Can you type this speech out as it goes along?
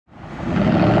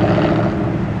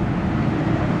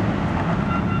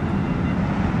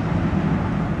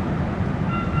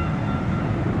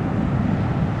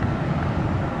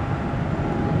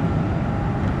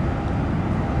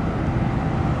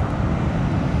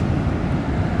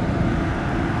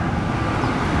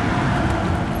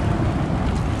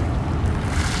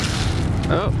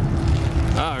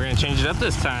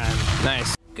this time.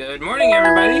 Nice. Good morning,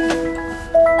 everybody.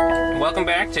 Welcome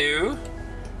back to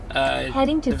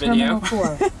heading to the video.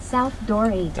 Terminal 4, South Door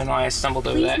 8. Don't know why I stumbled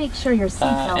over Please that. make sure your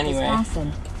seatbelt anyway. is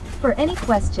fastened. For any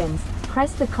questions,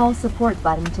 press the call support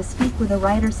button to speak with a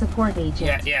rider support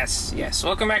agent. Yes.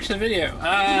 Welcome back to the video.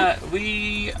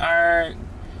 We are...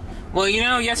 Well, you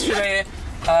know, yesterday,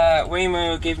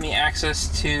 Waymo gave me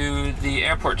access to the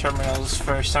airport terminals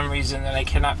for some reason that I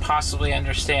cannot possibly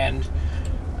understand.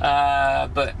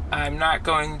 But I'm not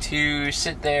going to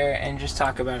sit there and just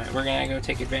talk about it. We're gonna go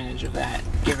take advantage of that,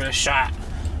 give it a shot.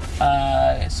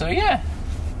 So yeah,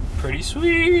 pretty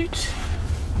sweet.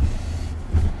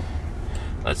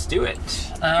 Let's do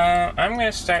it. I'm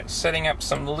gonna start setting up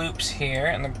some loops here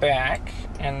in the back,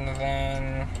 and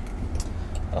then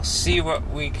I'll see what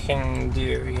we can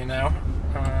do, you know?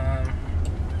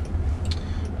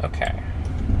 Okay.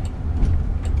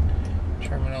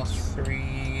 Terminal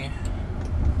 3.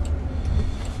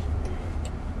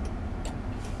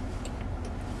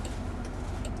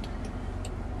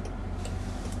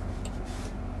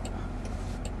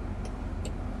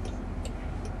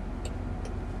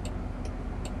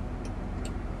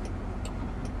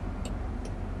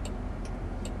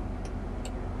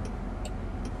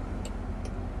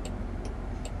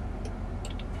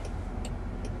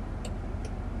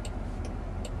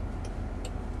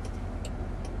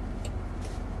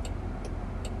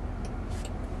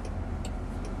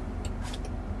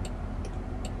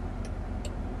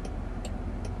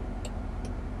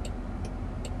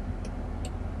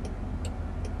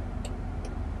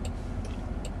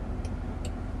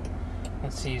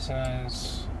 Let's see, so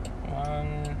that's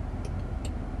 1.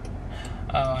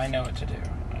 Oh, I know what to do.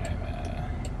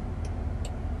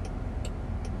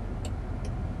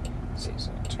 Let's see,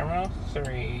 so terminal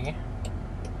 3,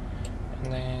 and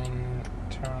then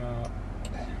terminal.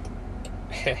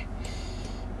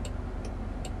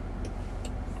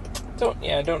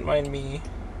 Don't mind me.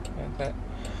 That.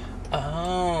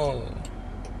 Oh.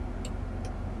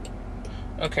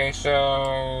 Okay,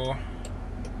 so.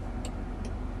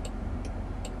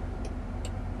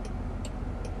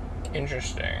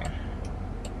 Interesting.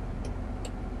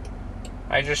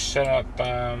 I just set up,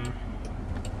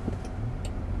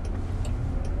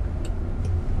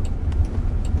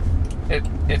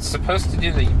 it's supposed to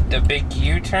do the big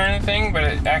U-turn thing, but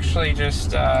it actually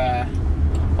just,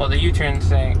 well, the U-turn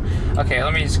thing, okay,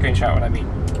 let me screenshot what I mean.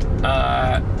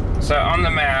 So on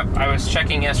the map, I was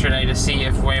checking yesterday to see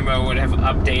if Waymo would have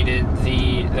updated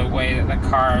the way that the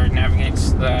car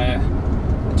navigates the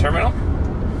terminal.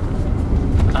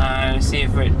 See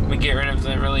if we get rid of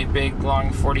the really big,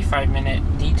 long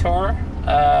 45-minute detour,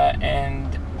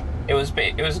 and it was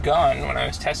gone when I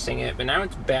was testing it, but now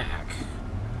it's back,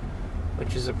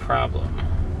 which is a problem,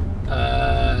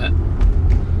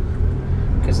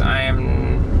 because I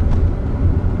am,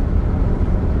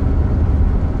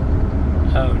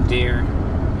 oh dear,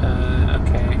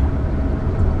 okay,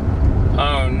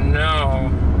 oh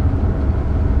no,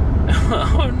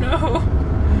 oh no,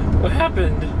 what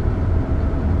happened?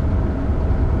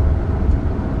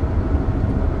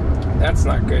 That's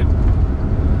not good.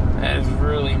 That is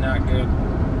really not good.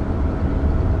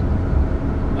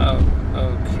 Oh,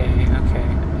 okay.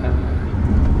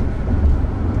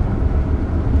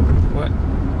 What?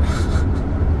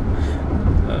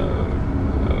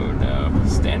 oh no.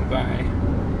 Stand by.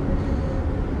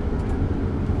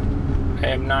 I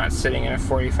am not sitting in a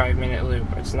 45-minute loop.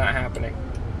 It's not happening.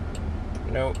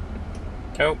 Nope.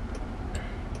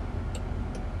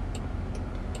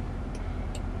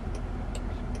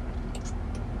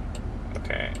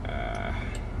 Okay,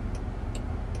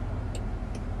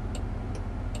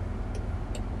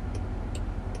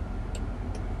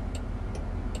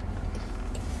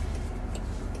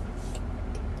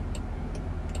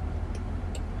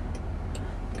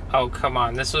 oh, come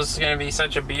on. This was going to be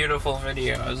such a beautiful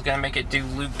video. I was going to make it do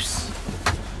loops.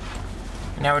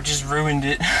 Now it just ruined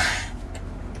it.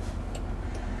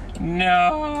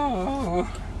 No.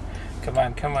 Come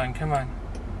on.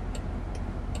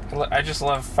 I just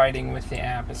love fighting with the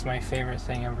app. It's my favorite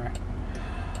thing ever.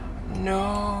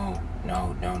 No.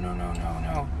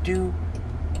 Do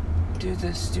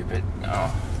this stupid.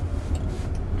 No.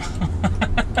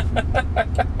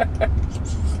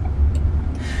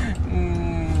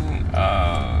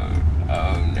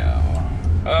 Oh no.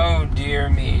 Oh dear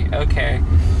me. Okay.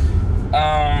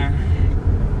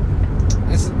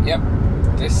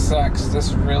 This sucks.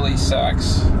 This really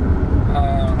sucks.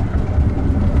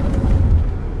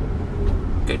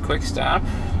 Good quick stop.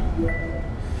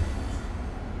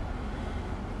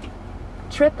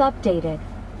 Trip updated.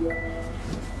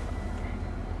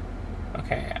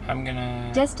 Okay, I'm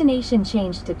gonna... Destination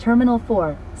changed to Terminal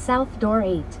 4, South Door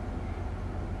 8.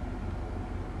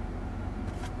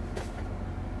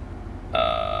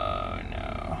 Oh,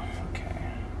 no. Okay.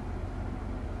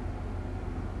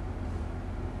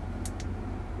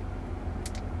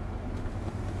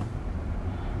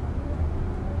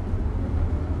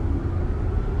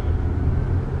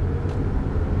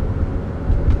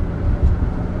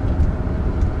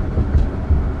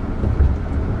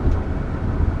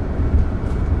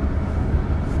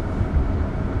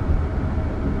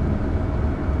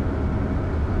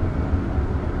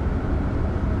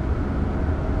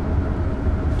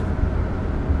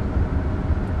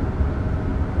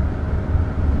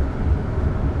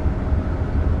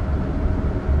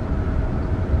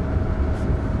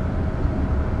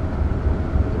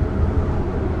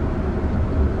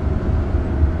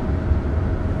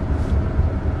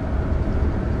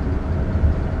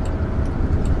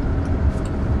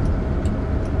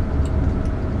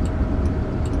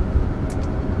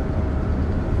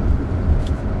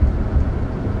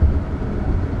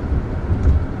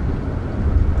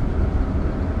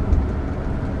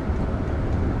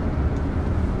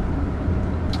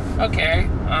 Okay,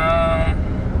 I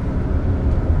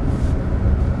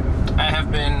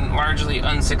have been largely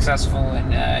unsuccessful in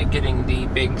getting the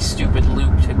big stupid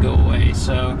loop to go away,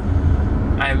 so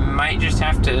I might just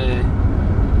have to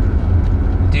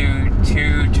do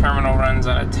 2 terminal runs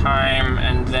at a time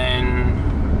and then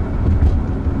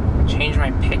change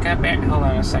my pickup. Hold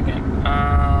on a second.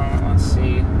 Let's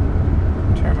see.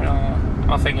 Terminal.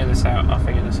 I'll figure this out.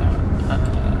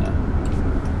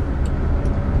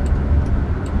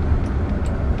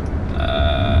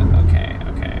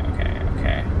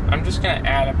 Okay. I'm just gonna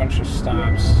add a bunch of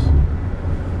stops.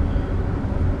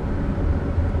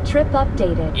 Trip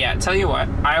updated. Yeah, tell you what,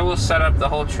 I will set up the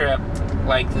whole trip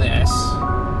like this.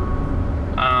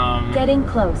 Getting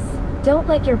close. Don't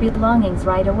let your belongings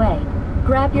right away.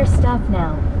 Grab your stuff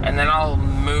now. And then I'll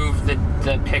move the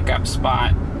pickup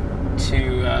spot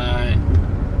to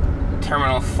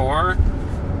Terminal 4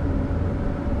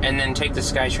 and then take the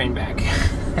SkyTrain back.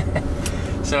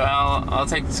 So I'll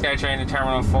take the SkyTrain to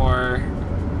Terminal 4,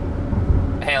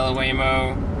 hail a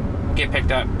Waymo, get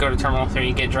picked up, go to Terminal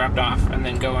 3, get dropped off, and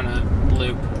then go in a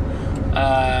loop.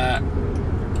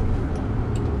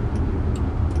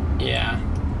 Yeah.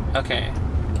 Okay.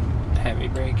 Heavy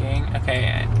braking.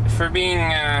 Okay. For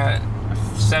being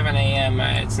 7 a.m.,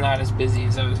 it's not as busy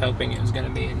as I was hoping it was going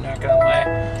to be, I'm not going to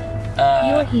lie.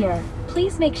 You're here.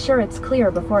 Please make sure it's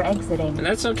clear before exiting. And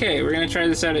that's okay. We're going to try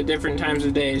this out at different times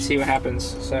of day to see what happens.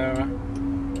 So,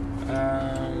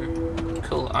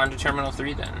 cool. On to Terminal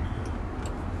 3 then.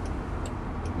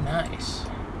 Nice.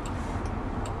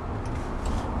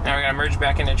 Now we're going to merge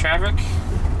back into traffic.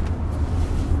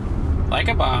 Like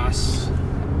a boss.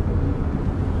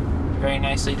 Very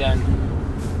nicely done.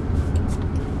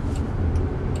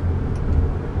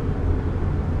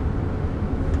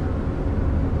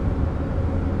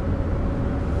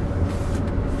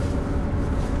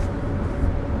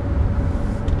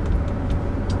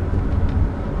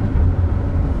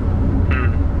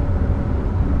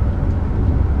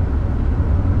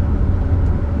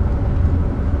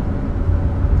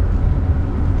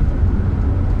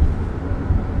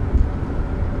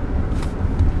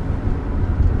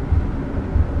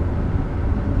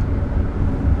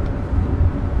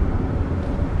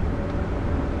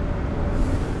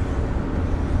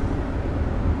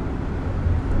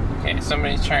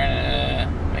 Somebody's trying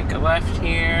to make a left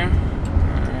here.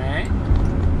 Alright.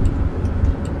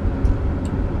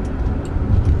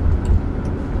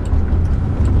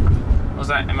 Was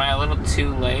that, am I a little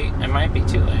too late? I might be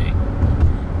too late.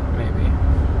 Maybe.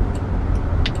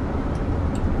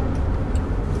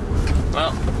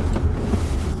 Well.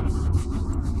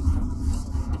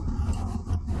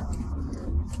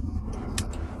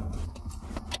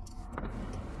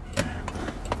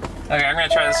 Okay, I'm gonna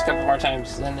try this a couple more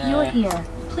times. Then, You're here.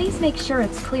 Please make sure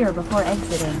it's clear before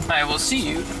exiting. I will see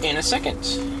you in a second.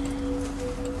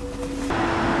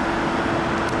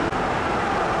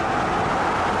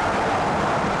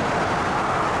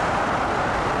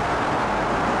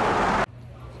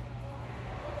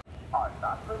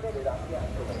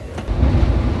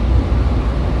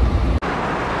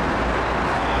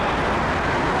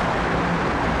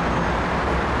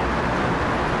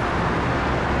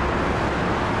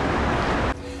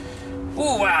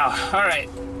 Ooh, wow. Alright.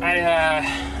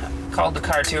 I called the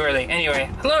car too early. Anyway,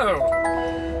 hello!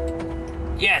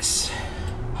 Yes.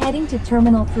 Heading to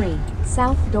Terminal 3,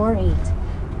 South Door 8.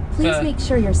 Please make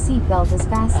sure your seatbelt is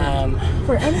fastened.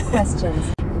 For any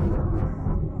questions...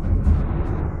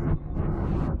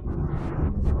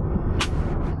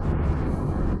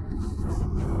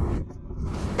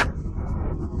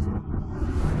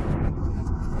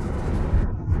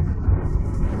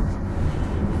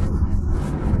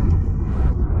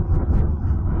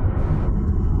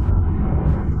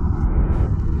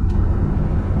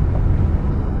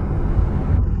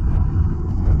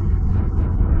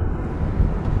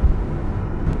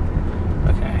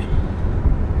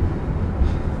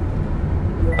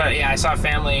 But yeah, I saw a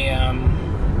family.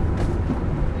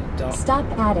 Stop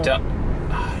at it.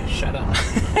 Shut up.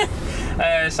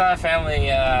 I saw a family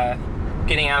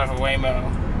getting out of a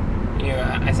Waymo.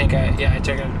 I think I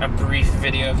took a brief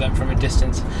video of them from a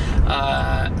distance.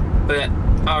 But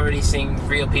already seeing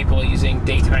real people using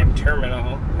daytime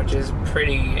terminal, which is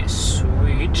pretty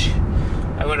sweet.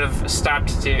 I would have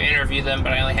stopped to interview them,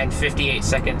 but I only had 58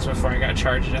 seconds before I got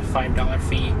charged a $5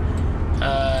 fee.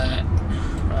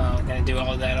 I'm gonna do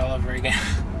all of that all over again.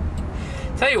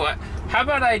 Tell you what, how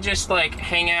about I just like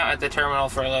hang out at the terminal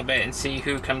for a little bit and see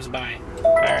who comes by?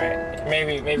 Alright,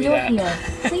 maybe You're that. here.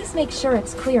 Please make sure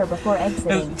it's clear before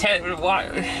exiting.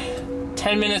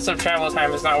 10 minutes of travel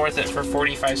time is not worth it for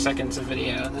 45 seconds of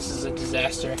video. This is a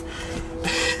disaster.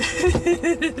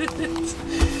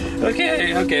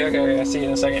 Okay. I'll see you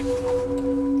in a second.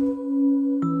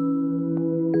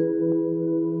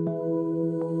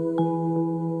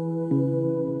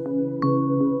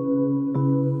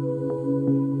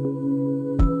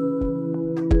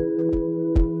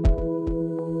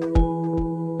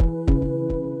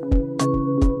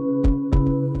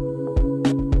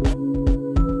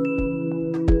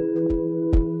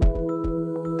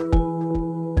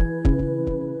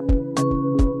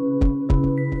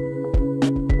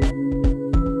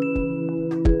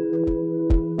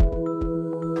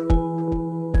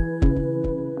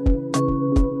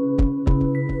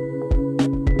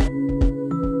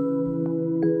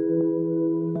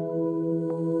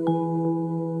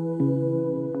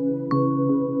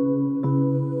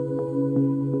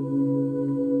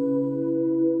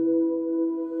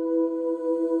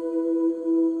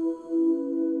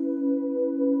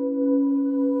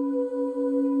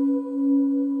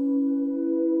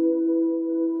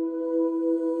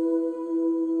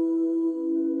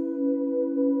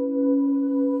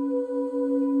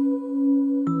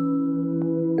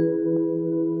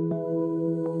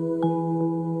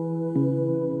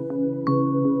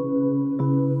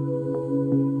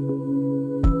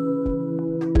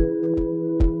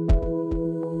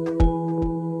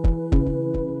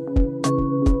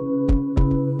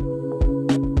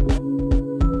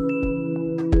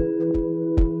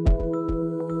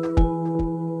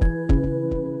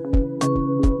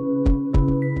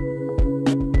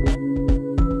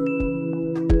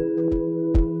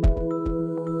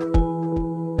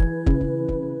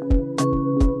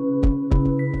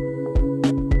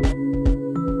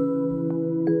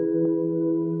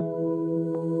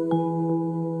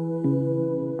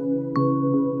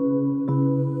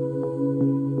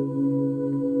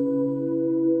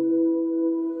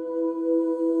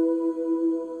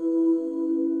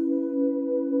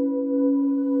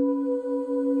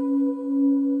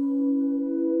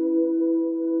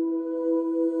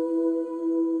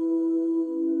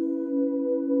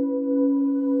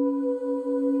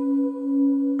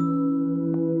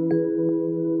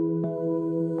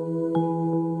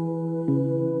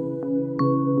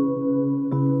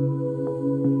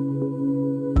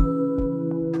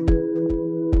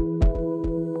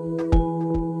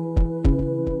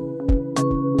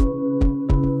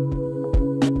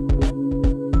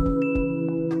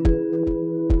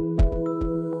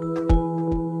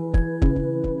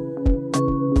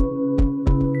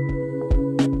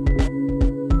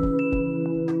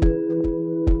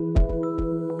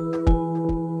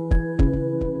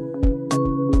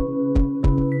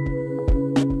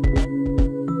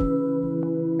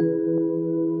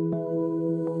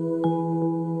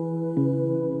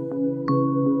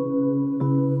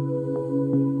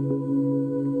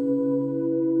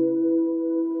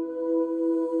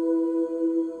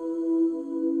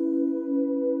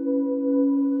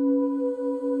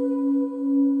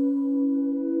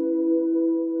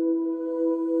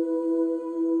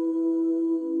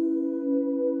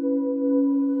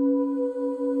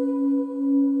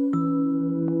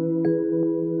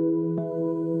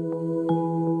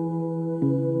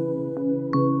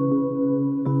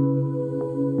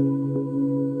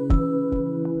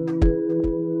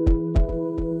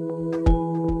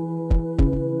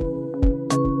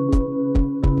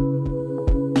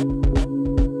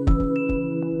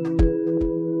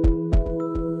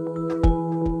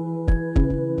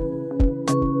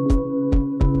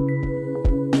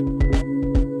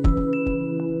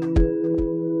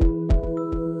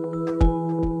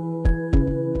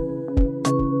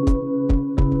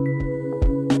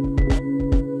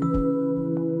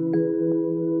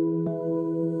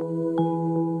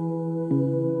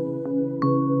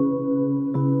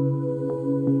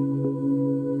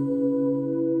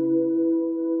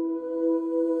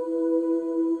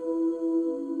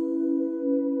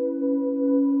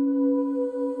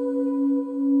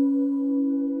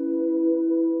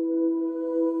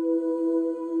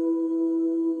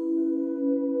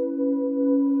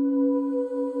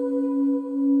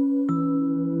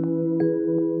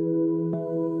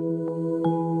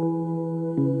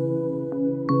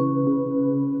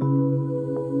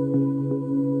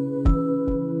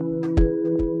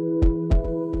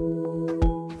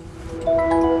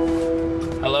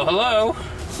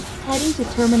 Welcome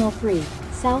to Terminal 3,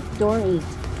 South Door 8.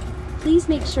 Please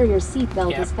make sure your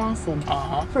seatbelt is fastened.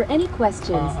 For any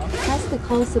questions, press the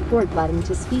call support button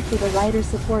to speak with a rider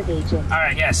support agent.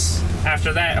 Alright, yes.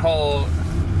 After that whole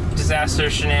disaster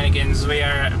shenanigans, we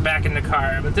are back in the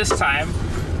car. But this time,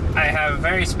 I have a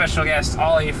very special guest,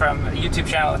 Ollie, from the YouTube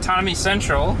channel Autonomy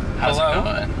Central. How's Hello. it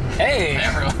going? Hey,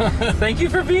 everyone. Thank you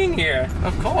for being here.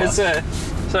 Of course.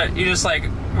 So you just like,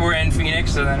 we're in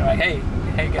Phoenix, and then like, hey,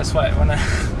 guess what?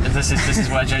 This is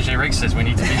where JJRicks says we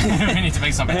need to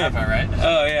make something happen, right?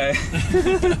 Oh yeah.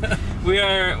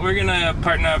 we're gonna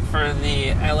partner up for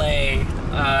the LA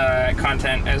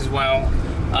content as well,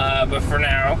 but for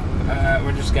now,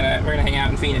 we're gonna hang out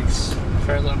in Phoenix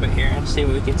for a little bit here and see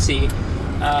what we can see.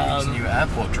 There's new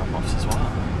airport drop-offs as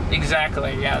well.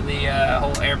 Exactly. Yeah, the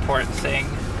whole airport thing,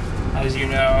 as you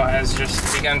know, has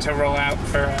just begun to roll out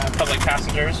for public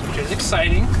passengers, which is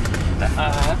exciting.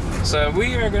 So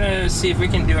we are gonna see if we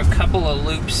can do a couple of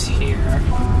loops here.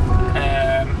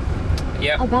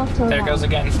 Yep. There it goes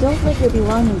again. Don't let your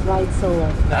belongings ride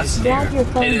solo. That's Grab your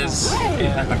phone. It is.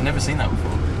 Yeah. I've never seen that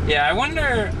before. Yeah,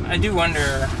 I do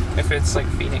wonder if it's like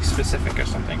Phoenix specific or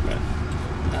something, but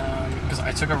because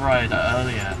I took a ride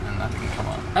earlier and that didn't come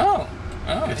up. Oh,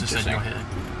 It just said you're here,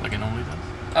 like it normally does.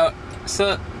 Oh,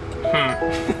 so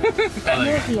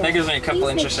that gives me a couple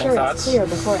interesting thoughts. Clear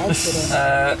before exiting.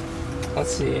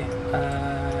 Let's see.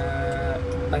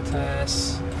 Let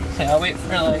us. Okay, I'll wait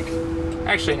for like.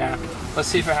 Actually, no. Let's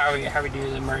see for how we do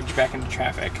the merge back into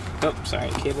traffic. Oh, sorry,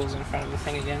 cable's in front of the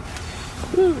thing again.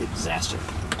 Woo, disaster.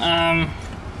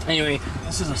 Anyway,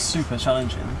 This is a super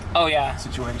challenging. Oh yeah,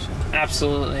 situation.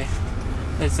 Absolutely.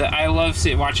 I love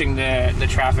watching the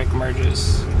traffic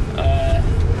merges,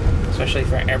 especially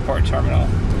for an airport terminal.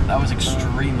 That was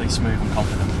extremely smooth and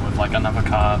confident. With like another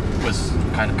car was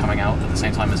kind of coming out at the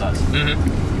same time as us.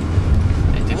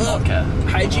 Mm-hmm. It did not care.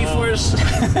 High G-force.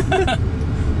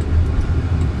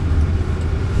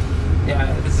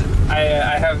 Yeah,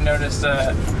 I have noticed.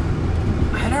 I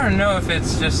don't know if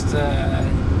it's just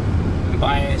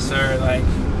bias or like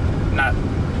not.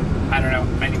 I don't know.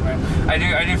 Anyway, I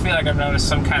do feel like I've noticed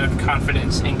some kind of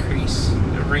confidence increase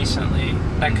recently.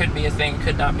 That could be a thing,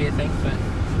 could not be a thing, but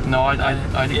No, I'd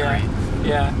agree.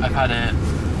 Yeah. I've had a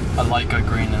light go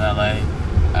green in LA,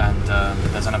 and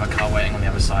there's another car waiting on the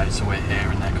other side, so we're here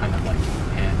and they're kind of like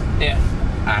here. Yeah.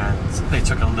 And they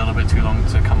took a little bit too long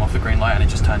to come off the green light, and it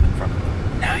just turned in front of me.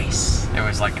 Nice. It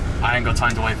was like, I ain't got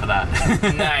time to wait for that.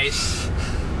 Nice.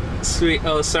 Sweet.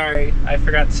 Oh, sorry. I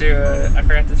forgot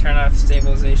to turn off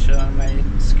stabilization on my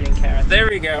screen camera. There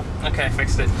we go. Okay, I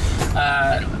fixed it.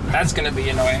 That's gonna be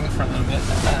annoying for a little bit.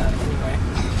 Anyway.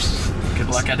 Good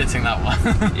luck editing that one.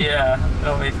 Yeah,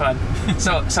 it'll be fun.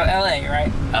 So LA,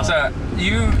 right? LA. So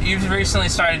you've recently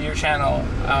started your channel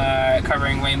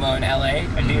covering Waymo in LA.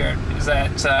 Mm-hmm. Is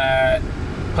that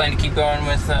plan to keep going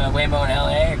with Waymo in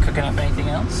LA, or cooking up anything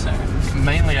else? Or?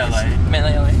 Mainly LA.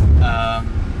 Mainly LA.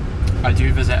 I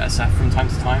do visit SF from time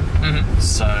to time. Mm-hmm.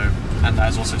 So, and that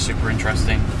is also super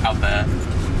interesting out there.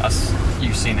 As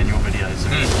you've seen in your videos,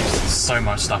 there's so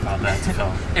much stuff out there to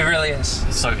film. It really is.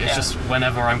 So it's just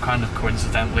whenever I'm kind of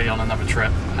coincidentally on another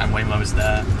trip and Waymo is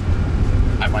there,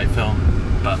 I might film,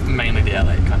 but mainly the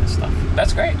LA kind of stuff.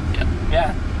 That's great. Yeah.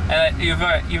 Yeah, and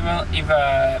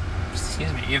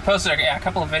you've posted a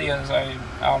couple of videos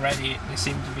already. They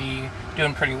seem to be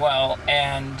doing pretty well,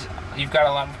 and you've got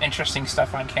a lot of interesting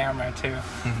stuff on camera too.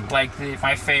 Mm-hmm. Like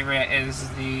my favorite is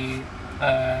the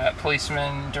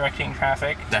policeman directing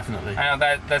traffic. Definitely. I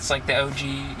know that's like the OG,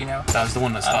 you know. That was the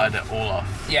one that started it all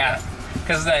off. Yeah,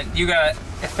 because then you got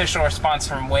official response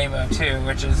from Waymo too,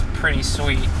 which is pretty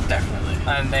sweet. Definitely.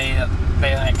 And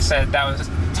they like said that was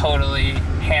totally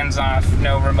hands off,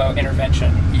 no remote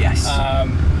intervention. Yes.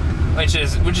 Which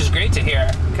is great to hear,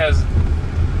 because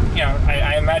you know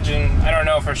I imagine, I don't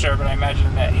know for sure, but I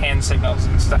imagine that hand signals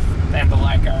and stuff and the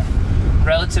like are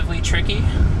relatively tricky.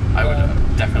 I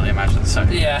would definitely imagine so.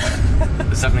 Yeah.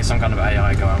 There's definitely some kind of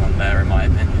AI going on there, in my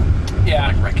opinion. Yeah.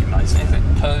 Like recognizing it.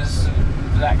 Pose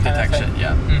that kind detection. of thing.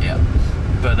 Yeah. Mm-hmm. Yeah.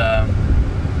 But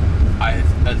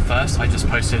at first I just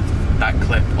posted that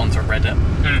clip onto Reddit,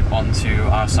 onto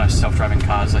r/self-driving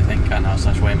cars, I think, and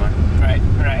r/Waymo.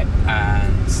 Right.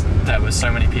 And there was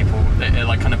so many people, it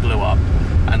like kind of blew up,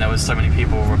 and there was so many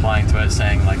people replying to it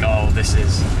saying like, oh,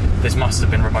 this must have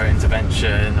been remote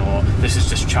intervention, or this is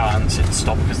just chance, it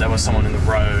stopped because there was someone in the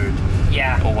road.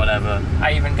 Yeah. Or whatever.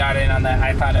 I even got in on that.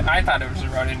 I thought it was a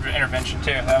road intervention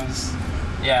too. That was,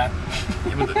 yeah.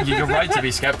 You're right to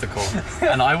be skeptical,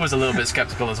 and I was a little bit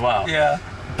skeptical as well. Yeah.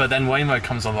 But then Waymo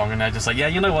comes along and they're just like, yeah,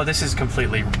 you know what, this is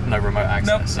completely no remote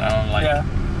access. Nope. So I'm like,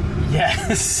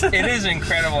 Yes. It is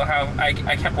incredible how I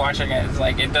kept watching it. It's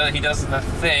like he does the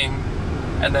thing,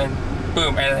 and then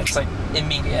boom, and it's like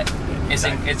immediate.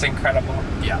 It's incredible.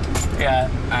 Yeah. Yeah.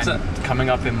 And so, coming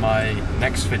up in my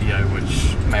next video,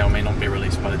 which may or may not be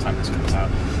released by the time this comes out.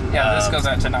 Yeah, this goes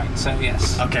out tonight, so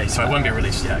yes. Okay, so it won't be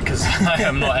released yet because I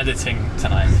am not editing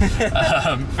tonight.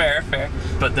 Fair.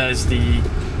 But there's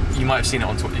you might have seen it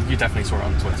on Twitter. You definitely saw it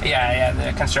on Twitter. Yeah,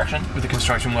 the construction. With the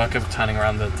construction worker turning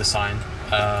around the sign.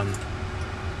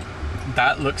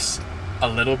 That looks a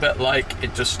little bit like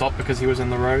it just stopped because he was in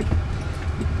the road.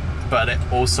 But it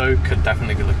also could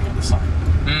definitely be looking at the sign.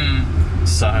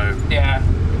 So yeah,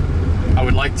 I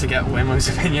would like to get Waymo's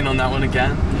opinion on that one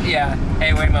again. Yeah.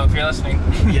 Hey Waymo, if you're listening.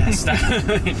 Yes,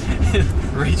 definitely.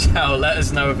 Reach out. Let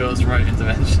us know if it was road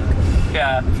intervention.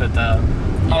 Yeah. But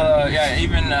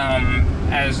even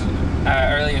as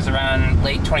early as around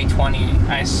late 2020,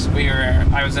 I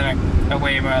was in a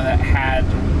Waymo that had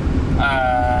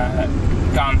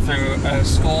gone through a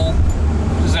school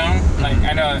zone. Like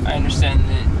I understand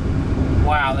that.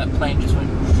 Wow, that plane just went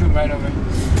right over.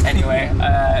 Anyway,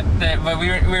 but we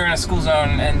were in a school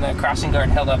zone, and the crossing guard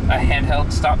held up a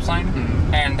handheld stop sign,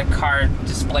 and the car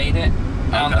displayed it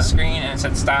on the screen, and it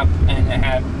said stop, and it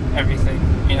had everything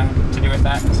to do with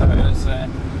that. So it was.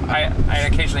 I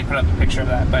occasionally put up a picture of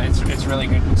that, but it's a really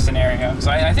good scenario.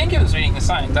 So I think it was reading the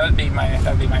sign. That would be my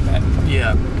bet.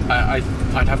 Yeah,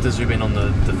 I'd have to zoom in on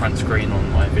the front screen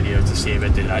on my video to see if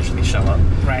it did actually show up.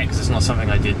 Right. Because it's not something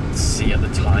I did see at the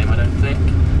time, I don't think.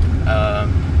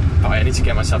 But I need to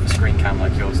get myself a screen cam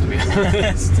like yours, to be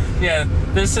honest. Yeah,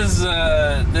 this is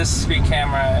this screen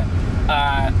camera.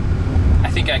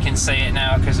 I think I can say it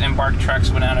now because Embark Trucks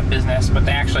went out of business, but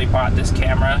they actually bought this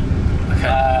camera. Okay.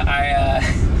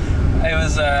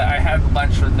 I had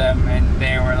lunch with them, and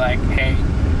they were like, "Hey,"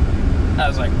 I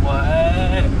was like,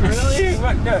 "What? Really?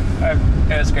 What? No."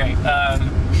 It was great.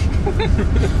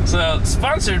 So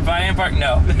sponsored by Embark?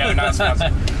 No, not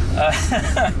sponsored.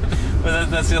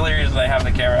 But that's the only reason I have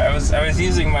the camera. I was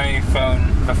using my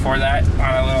phone before that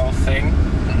on a little thing,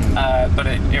 but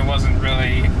it wasn't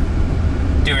really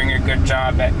doing a good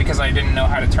job because I didn't know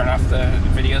how to turn off the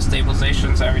video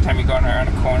stabilization. So every time you go around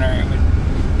a corner, it would,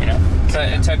 So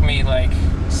it took me like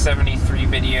 73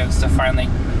 videos to finally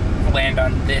land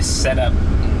on this setup,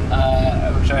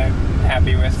 which I'm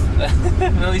happy with,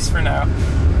 at least for now.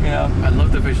 I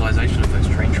love the visualization of those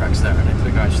train tracks there, and I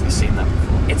think I've actually seen that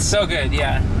before. It's so good,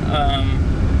 yeah.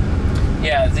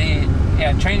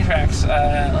 Train tracks.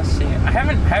 Let's see. I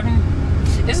haven't.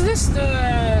 Is this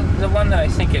the one that I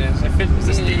think it is? Is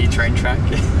this the train track?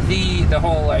 the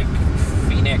whole like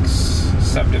Phoenix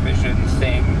subdivision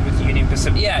thing with Union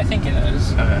Pacific. Yeah, I think it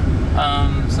is. Okay.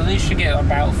 So they should get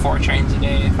about 4 trains a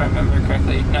day, if I remember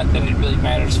correctly. Not that it really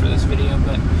matters for this video,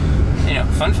 but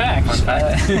fun fact. Fun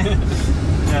fact.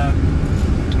 Yeah.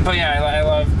 But yeah, I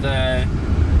love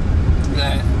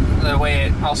the way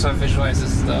it also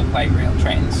visualizes the light rail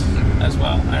trains as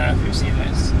well. I don't know if you've seen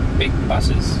those big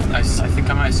buses. I think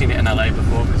I might have seen it in LA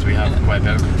before because we have quite a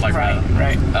bit of light rail.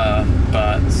 Right.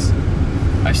 But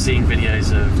I've seen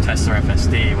videos of Tesla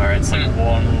FSD where it's like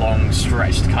one long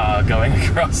stretched car going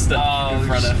across in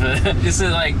front of it. This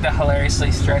is like the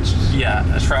hilariously stretched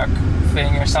truck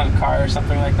thing or some car or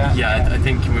something like that. Yeah. I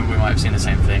think we might have seen the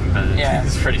same thing, but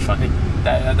it's pretty funny.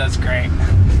 That's great.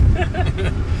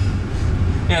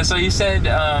 Yeah, so you said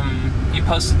you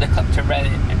posted the clip to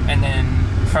Reddit, and then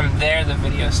from there the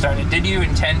video started. Did you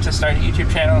intend to start a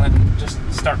YouTube channel and just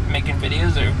start making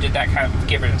videos, or did that kind of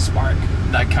give it a spark?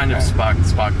 That kind of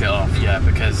sparked it off, yeah,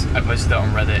 because I posted it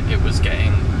on Reddit. It was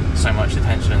getting so much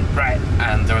attention, right?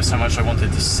 And there was so much I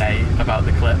wanted to say about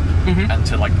the clip and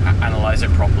to like analyze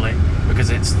it properly, because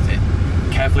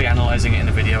carefully analyzing it in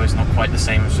a video is not quite the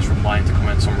same as just replying to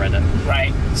comments on Reddit,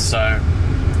 right? So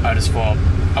I just thought,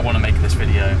 I want to make this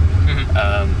video,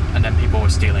 and then people were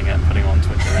stealing it and putting it on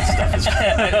Twitter and stuff as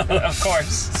well. Of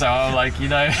course. So I'm like,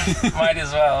 might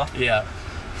as well. Yeah.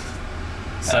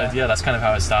 So yeah, that's kind of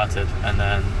how it started, and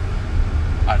then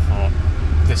I thought,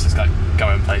 this is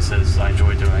going places. I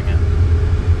enjoy doing it.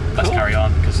 Let's carry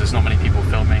on, because there's not many people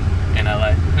filming in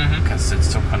LA, because it's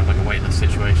still kind of like a waitlist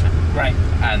situation. Right.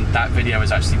 And that video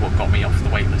is actually what got me off the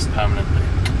waitlist permanently.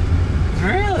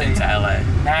 Really? Into LA.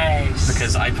 Nice.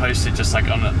 Because I posted just like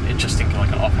an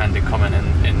offhanded comment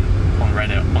on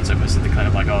Reddit once I posted the kind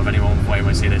of like, if anyone would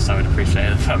Waymo see this, I would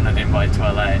appreciate a permanent invite to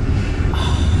LA.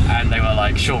 And they were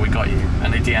like, sure, we got you.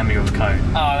 And they DM'd me with a code.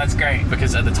 Oh, that's great.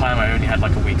 Because at the time I only had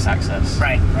like a week's access.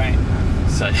 Right.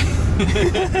 So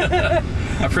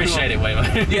appreciate it,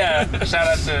 Waymo. Yeah, shout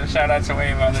out to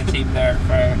Waymo and the team there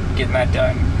for getting that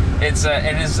done. It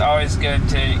is always good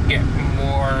to get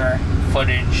more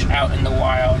footage out in the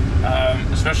wild,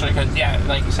 especially because, yeah,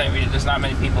 like you said, there's not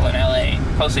many people in LA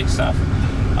posting stuff.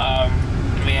 I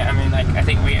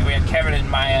think we had Kevin and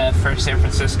Maya for San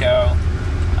Francisco.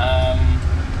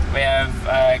 We have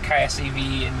Kaya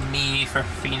CV and me for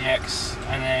Phoenix,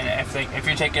 and then if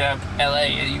you're taking up LA,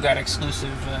 you got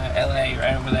exclusive LA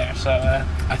right over there. So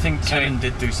I think Kevin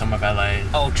did do some of LA.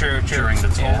 Oh, true. During the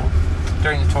tour. Yeah.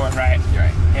 During the tour, right? You're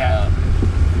right. Yeah.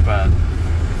 But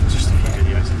just a few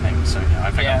videos, I think. So yeah,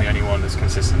 I think I'm the only one that's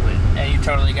consistently. Yeah, you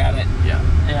totally got it. Yeah.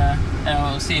 Yeah. And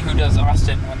we'll see who does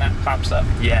Austin when that pops up.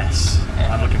 Yes.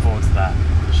 Yeah. I'm looking forward to that.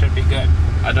 Should be good.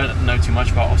 I don't know too much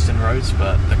about Austin roads,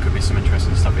 but there could be some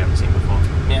interesting stuff we haven't seen before.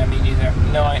 Yeah, me neither.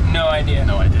 No idea.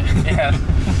 No idea. Yeah.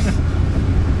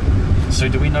 So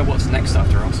do we know what's next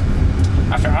after Austin?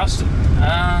 After Austin?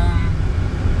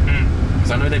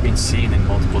 Because I know they've been seen in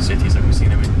multiple cities. Like we've seen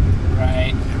them in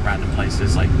random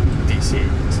places like DC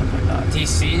and stuff like that.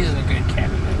 DC is a good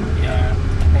candidate. Yeah.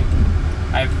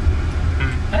 I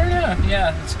don't know.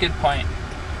 Yeah, that's a good point.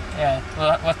 Yeah, we'll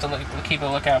have to keep a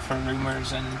lookout for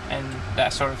rumors and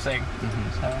that sort of thing.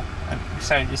 Mm-hmm. So I'm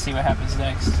excited to see what happens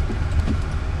next.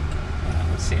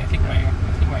 Let's see. I think my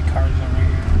car's over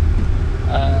here.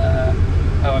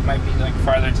 It might be like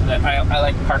farther to the. I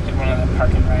like parked at one of the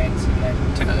parking rides and then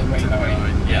took the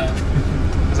Waymo. Yeah,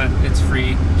 because it's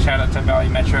free. Shout out to Valley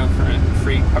Metro for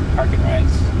free parking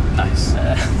rides. Nice.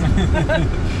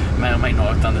 May or may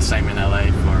not have done the same in LA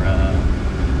for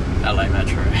LA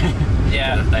Metro.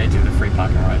 Yeah. They do the free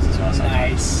parking rides as well.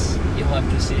 Nice. You love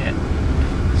to see it.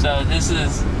 So this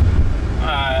is,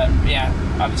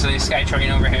 obviously SkyTrain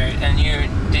over here. And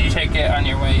did you take it on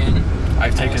your way in?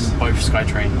 I've taken both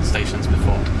SkyTrain stations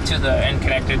before. And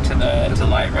connected to the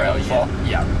light rail as well.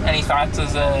 Yeah. Any thoughts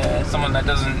as someone that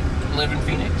doesn't live in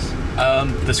Phoenix?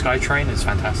 The SkyTrain is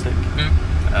fantastic.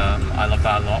 Mm-hmm. I love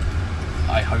that a lot.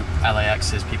 I hope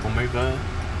LAX's people mover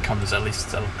comes at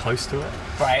least close to it.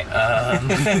 Right.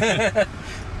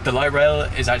 The light rail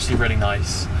is actually really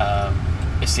nice.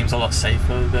 It seems a lot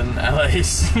safer than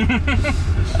LA's,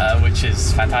 which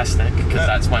is fantastic because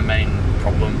that's my main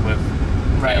problem with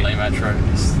the LA Metro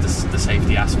is the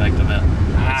safety aspect of it.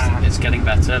 It's getting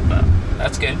better, but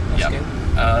that's good. That's good.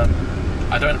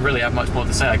 I don't really have much more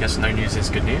to say. I guess no news is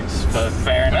good news. But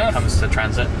fair enough. When it comes to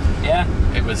transit,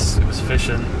 it was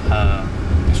efficient.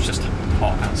 It's just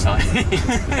hot outside.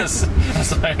 that's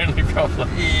my only problem.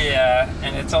 Yeah,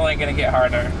 and it's only gonna get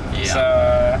harder.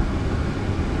 Yeah.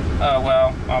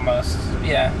 So, almost.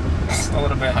 Yeah, a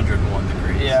little bit. 101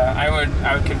 degrees. Yeah, I would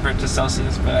convert to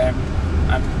Celsius, but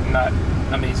I'm not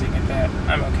amazing at that.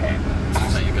 I'm okay.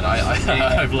 No, you're good.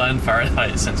 I've learned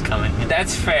Fahrenheit since coming in.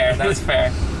 That's fair. That's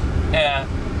fair. Yeah.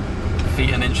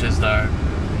 Feet and inches though,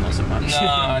 not so much.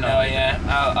 No, yeah.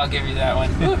 I'll give you that one.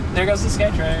 Ooh, there goes the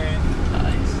SkyTrain.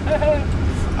 Nice.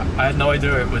 I had no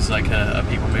idea it was like a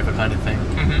people mover kind of thing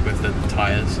with the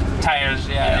tires. Tires,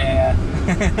 yeah.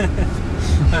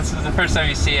 That's the first time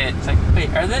you see it. It's like, wait,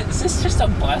 is this just a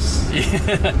bus?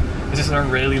 Yeah. Is this a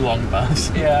really long bus?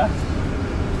 Yeah.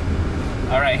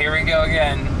 All right, here we go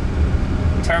again.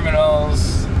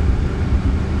 Terminals.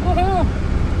 Woohoo!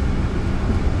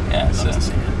 Yeah, love to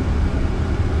see it.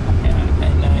 Yeah,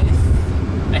 and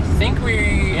I think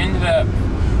we ended up.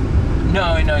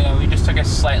 No, we just took a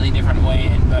slightly different way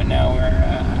in, but now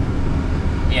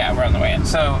we're on the way in.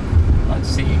 So, let's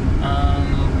see.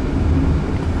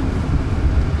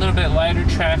 A little bit lighter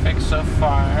traffic so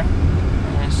far.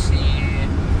 Let's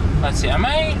see. I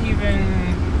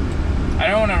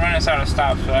don't want to run us out of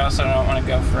stops, but I also don't want to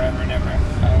go forever and ever.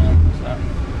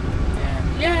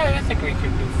 Yeah, I think we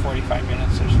could do 45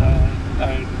 minutes or so.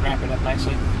 That would wrap it up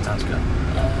nicely. Sounds good.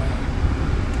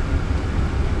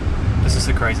 This is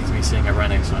so crazy to me seeing a right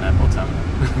next to an airport terminal.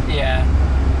 Yeah.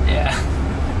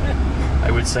 I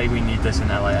would say we need this in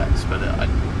LAX, but I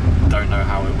don't know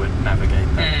how it would navigate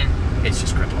that. It's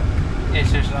just gridlock. It's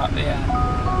just not,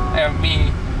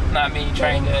 not me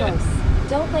trying to... Close.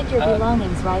 Don't let your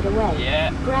belongings right away. Yeah.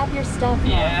 Grab your stuff now.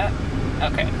 Yeah.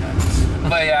 Okay.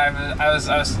 But yeah, I was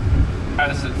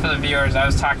for the viewers, I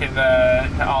was talking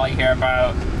to Ollie here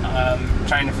about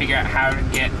trying to figure out how to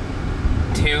get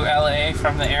to LA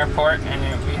from the airport, and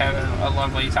we had a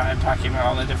lovely time talking about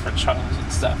all the different shuttles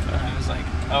and stuff, and I was like,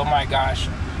 oh my gosh,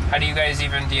 how do you guys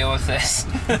even deal with this?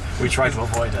 We tried to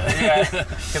avoid it. Yeah,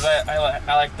 because I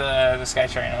like the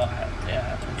SkyTrain a lot.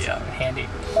 Yeah, it's handy.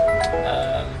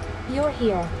 You're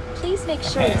here. Please make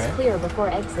sure it's clear before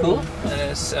exiting. Cool. Let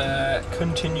us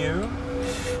continue.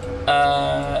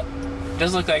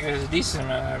 Does look like there's a decent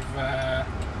amount of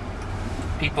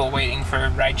people waiting for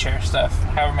rideshare stuff.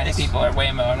 However many people are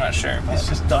Waymo, I'm not sure. It's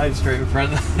just dive straight in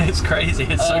front. It's crazy.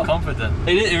 It's so confident.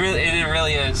 It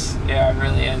really is. Yeah, it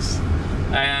really is.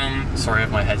 Sorry if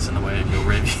my head's in the way of your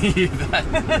review.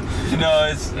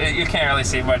 No, you can't really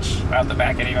see much out the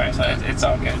back anyway, so it's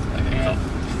all good. Okay, yeah.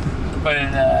 cool. But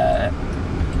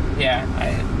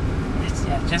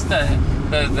just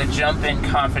the jump in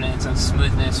confidence and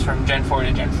smoothness from Gen 4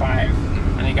 to Gen 5,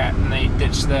 and they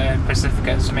ditched the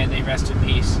Pacificas, so may they rest in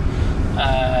peace.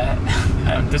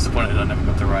 I'm disappointed I never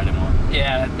got to ride in one.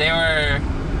 Yeah, they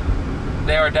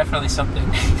were definitely something.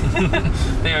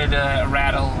 They would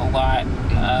rattle a lot,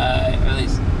 at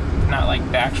least not like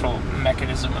the actual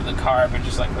mechanism of the car, but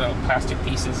just like little plastic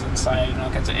pieces inside and all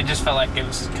kinds of. It just felt like it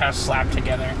was kind of slapped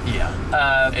together.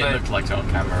 Yeah, it looked like it on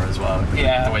camera as well.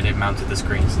 Yeah, the way they mounted the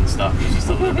screens and stuff was just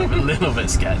a little bit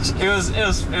sketch. It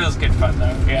was good fun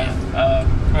though. Yeah,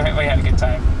 we had a good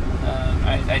time.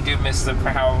 I do miss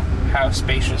how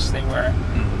spacious they were.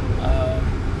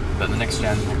 But the next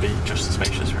gen will be just as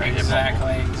spacious, right?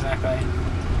 Exactly.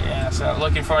 Yeah, so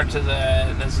looking forward to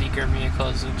the Zeekr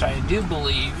vehicles, which I do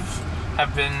believe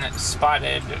have been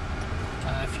spotted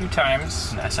a few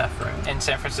times in SF, right? In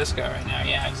San Francisco right now.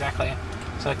 Yeah, exactly.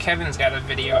 So Kevin's got a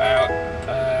video out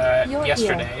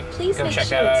yesterday. Please go check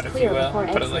that out if you will. I'll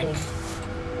put a link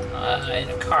in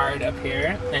a card up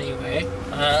here. Anyway,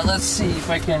 let's see if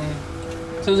I can.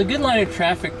 So there's a good line of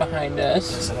traffic behind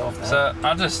us. So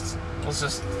let's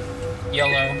just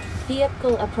YOLO.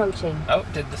 Vehicle approaching. Oh,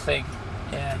 did the thing.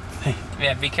 Yeah.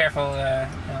 Yeah, be careful,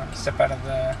 step out of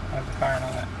the car and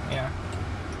all that. Yeah.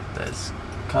 There's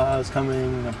cars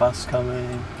coming, a bus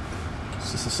coming.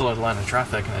 It's just a solid line of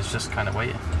traffic and it's just kind of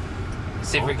waiting.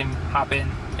 See if we can hop in.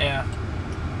 Yeah.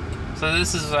 So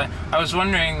this is, I was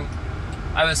wondering,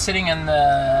 I was sitting in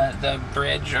the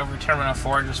bridge over Terminal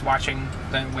 4 just watching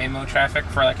the Waymo traffic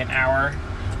for like an hour.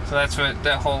 So that's what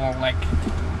the whole like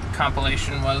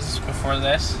compilation was before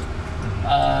this.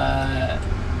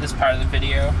 This part of the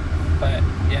video. But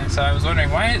yeah, so I was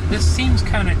wondering why this seems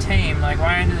kind of tame. Like,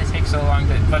 why did it take so long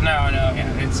to? But no,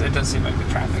 yeah, it does seem like the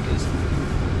traffic is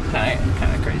kind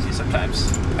of crazy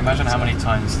sometimes. Imagine how many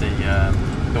times the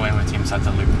Waymo teams had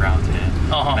to loop around here,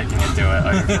 making it do it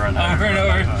over and over and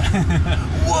over.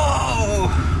 Whoa!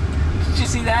 Did you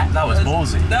see that? That was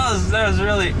ballsy. That was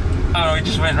really. Oh, we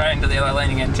just went right into the other lane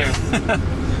again too.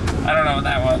 I don't know what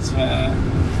that was, but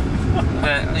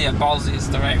yeah, ballsy is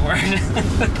the right word.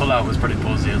 Pull out was pretty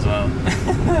ballsy as well.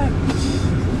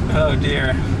 Oh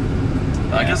dear.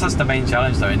 I guess that's the main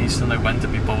challenge though. It needs to know when to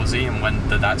be ballsy and when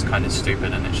that's kind of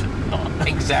stupid and it should not.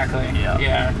 Exactly.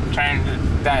 Yeah. Trying to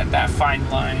that fine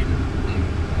line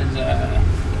is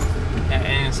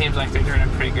and it seems like they're doing a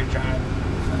pretty good job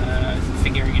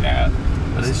figuring it out.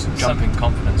 But this jumping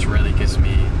confidence really gives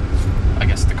me, I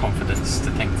guess, the confidence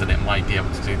to think that it might be able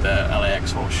to do the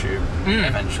LAX horseshoe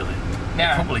eventually.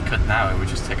 Yeah. It probably could now, it would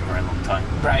just take a very long time.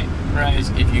 Right. Because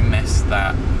if you miss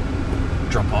that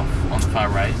drop off on the far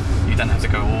right, you then have to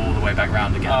go all the way back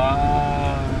round again.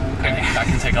 Oh, okay. And that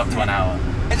can take up to an hour.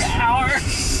 An hour?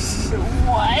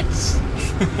 What?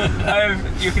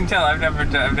 You can tell I've never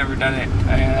done it.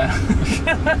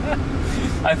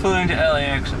 I flew into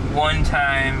LAX one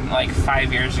time like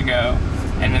 5 years ago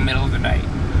in the middle of the night.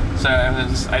 So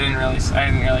I didn't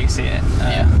really see it.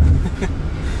 Yeah.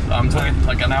 I'm talking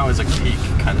like an hour is a peak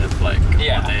kind of like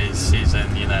holidays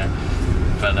season, you know.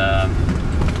 But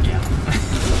yeah.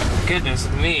 Goodness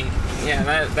me. Yeah,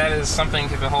 that is something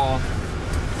to behold.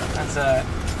 That's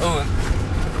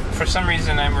for some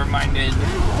reason I'm reminded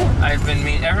I've been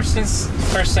ever since the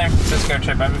first San Francisco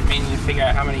trip I've been meaning to figure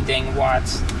out how many dang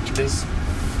watts this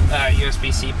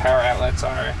USB-C power outlets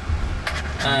are.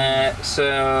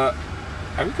 So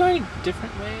are we going a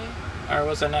different way? Or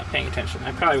was I not paying attention?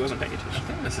 I probably wasn't paying attention. I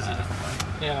think this is a different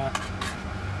way. Yeah.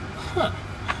 Huh.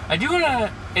 I do want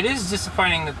to... It is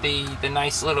disappointing that the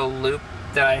nice little loop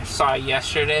that I saw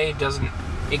yesterday doesn't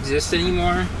exist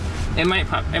anymore. It might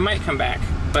come back,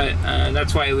 but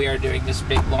that's why we are doing this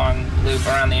big long loop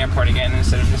around the airport again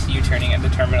instead of just U-turning at the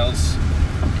terminals.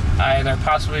 Either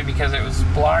possibly because it was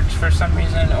blocked for some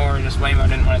reason, or just Waymo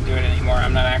didn't want to do it anymore.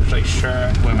 I'm not actually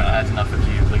sure. Waymo had enough of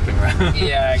you looping around.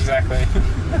 Yeah, exactly.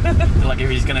 Like, if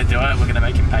he's going to do it, we're going to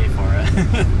make him pay for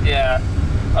it. Yeah.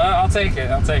 Well, I'll take it.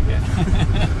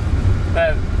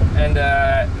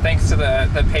 Thanks to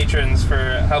the patrons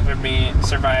for helping me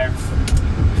survive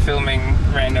filming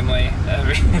randomly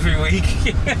every week.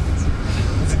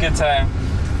 It's a good time.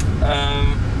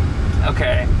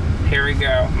 Okay, here we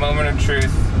go. Moment of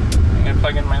truth. I'm gonna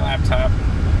plug in my laptop.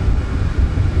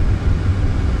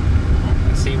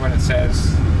 Let's see what it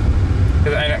says.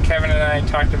 Because Kevin and I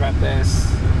talked about this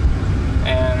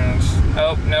And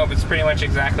oh nope, it's pretty much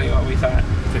exactly what we thought.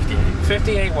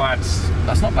 58 watts.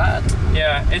 That's not bad.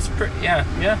 Yeah, it's yeah.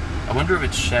 I wonder if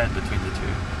it's shared between the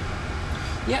two.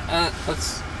 Yeah,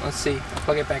 let's see. I'll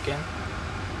plug it back in.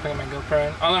 Plug my GoPro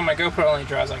in. Although my GoPro only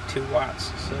draws like 2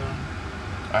 watts, so.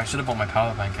 I should have bought my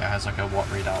power bank. It has like a watt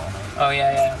readout on it. Oh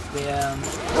yeah. The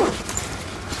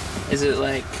is it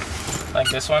like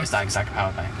this one? It's that exact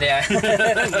power bank. Yeah.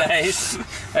 Nice.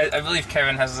 I believe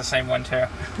Kevin has the same one too.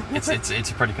 It's a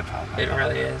pretty good power bank. It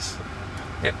really is.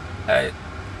 Yep.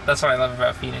 That's what I love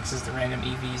about Phoenix is the random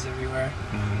EVs everywhere.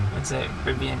 It's a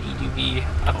Rivian EDV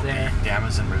up there. The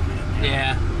Amazon Rivian.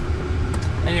 Yeah.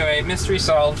 Anyway, mystery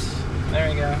solved. There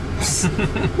we go.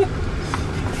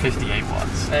 58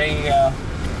 watts. There you go.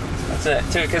 That's it.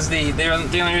 Too, because the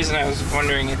only reason I was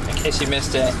wondering, in case you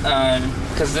missed it,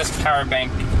 because this power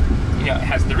bank, it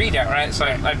has the readout, right? So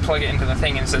I plug it into the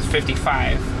thing and it says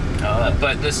 55.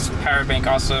 But this power bank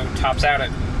also tops out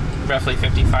at roughly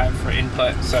 55 for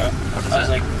input. So I was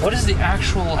like, what is the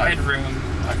actual headroom?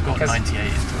 I've got 98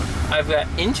 into it. I've got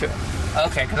into it.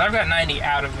 Okay, because I've got 90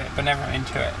 out of it, but never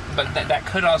into it. But that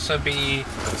could also be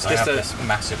just I have this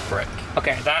massive brick.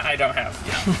 Okay, that I don't have.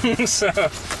 Yeah. So,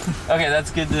 okay,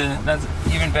 that's good. That's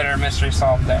even better mystery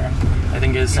solved there. I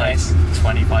think it's nice.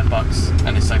 like $25,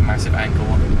 and it's like massive angle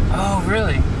one. Oh,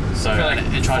 really? So like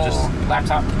it charges full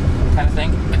laptop kind of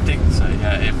thing. I think so.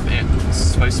 Yeah. It's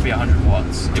supposed to be 100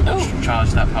 watts. It will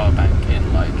charge that power bank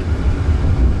in like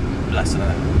less than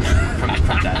that from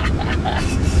dead.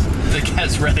 It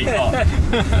gets really hot.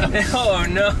 Oh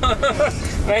no!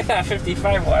 I thought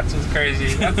 55 watts was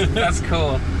crazy. That's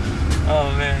cool.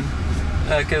 Oh man,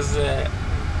 because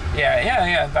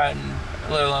about a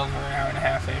little over an hour and a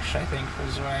half-ish, I think,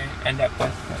 was what I end up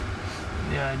with. But,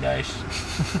 yeah, nice.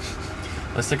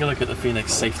 Let's take a look at the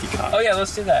Phoenix safety car. Oh yeah,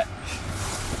 let's do that.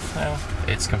 So,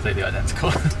 it's completely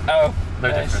identical. Oh, no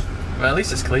nice. different. Well, at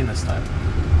least it's clean this time.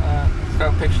 Throw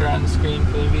a picture on the screen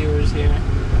for the viewers here.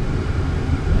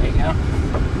 There you go.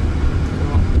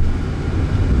 Cool.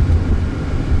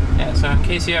 Yeah, so in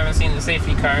case you haven't seen the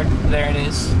safety card, there it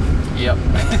is. Yep.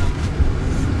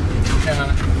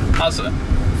 Also,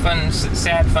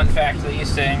 sad fun fact, they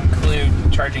used to include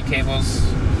charging cables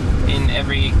in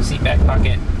every seat back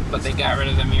pocket, but they got rid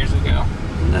of them years ago.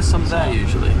 There's some there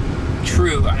usually.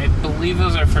 True, I believe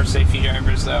those are for safety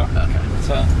drivers though. Okay.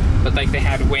 So, but like they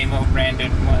had Waymo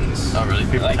branded ones. Oh really?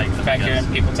 People take them. Back here, and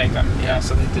people take them. Yeah,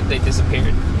 so they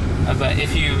disappeared. But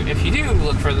if you do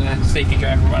look for the safety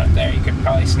driver one up there, you could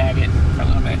probably snag it for a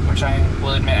little bit, which I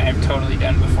will admit I have totally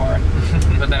done before.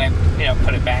 But then I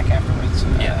put it back afterwards.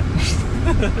 Yeah.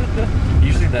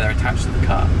 Usually they're attached to the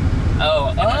car.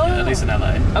 Oh. At least in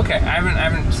LA. Okay, I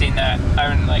haven't seen that. I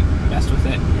haven't messed with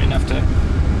it enough to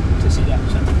see that.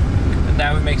 So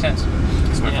that would make sense.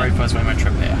 Because my very first Waymo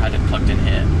trip, I had it plugged in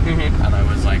here, and I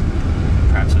was like,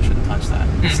 perhaps I shouldn't touch that,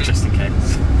 just in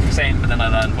case. Same. But then I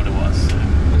learned what it was. So.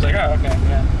 I was like, oh, okay,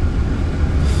 yeah.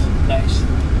 Nice.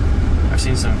 I've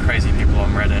seen some crazy people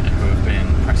on Reddit who have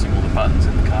been pressing all the buttons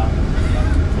in the car,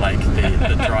 like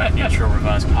the drive, neutral,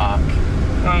 reverse, park.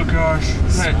 Oh gosh.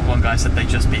 So one guy said they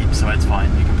just beep, so it's fine.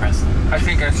 You can press them. I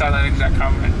think I saw that exact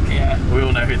comment. Yeah. We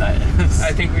all know who that is.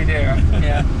 I think we do.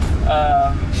 Yeah.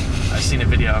 I've seen a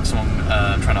video of someone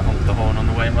trying to honk the horn on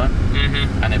the Waymo,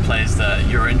 and it plays the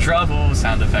 "you're in trouble"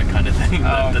 sound effect kind of thing.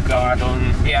 Oh gosh.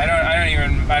 Yeah,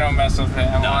 I don't mess with it.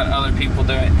 I let other people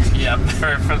do it. Yeah.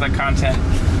 For the content.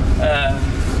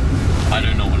 I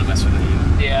do not want to mess with it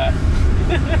either. Yeah.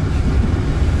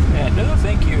 Yeah. No,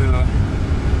 thank you.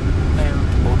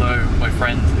 Although my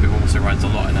friend who also rides a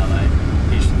lot in LA,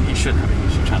 he should have a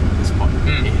YouTube channel at this point.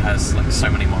 He has so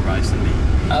many more rides than me.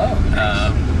 Oh,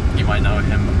 nice. You might know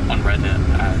him on Reddit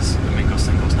as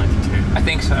Amigos92. I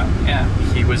think so, yeah.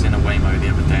 He was in a Waymo the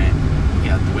other day. He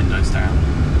had the windows down,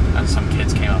 and some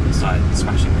kids came up inside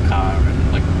smashing the car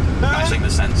and mashing the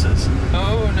sensors.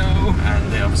 Oh no.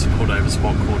 And they obviously pulled over,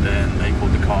 Spot called in, they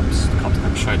called the cops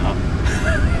never showed up.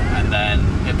 And then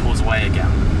it pulls away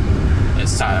again.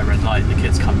 It's at a red light, the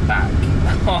kids come back.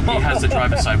 He has the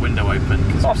driver's side window open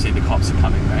because obviously the cops are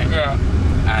coming, right? Yeah.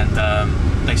 And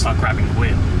they start grabbing the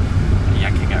wheel and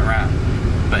yanking it around.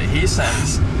 But he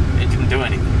says it didn't do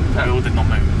anything. The wheel did not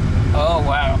move. Oh,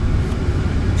 wow.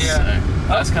 Yeah. So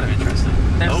that's kind of interesting.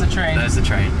 There's the train. There's the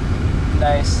train.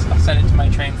 Nice. I'll send it to my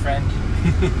train friend.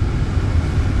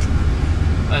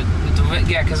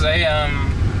 Yeah, because I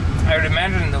would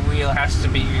imagine the wheel has to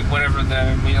be, whatever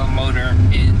the wheel motor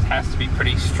is, has to be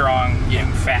pretty strong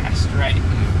and fast, right?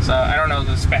 So I don't know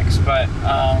the specs, but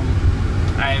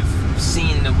I've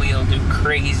seen the wheel do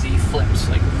crazy flips,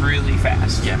 really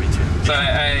fast. Yeah, me too. So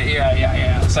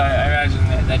yeah. So I imagine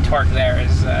that the torque there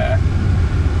is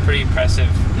pretty impressive.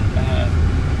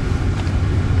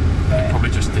 Probably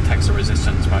just detects the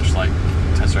resistance, much like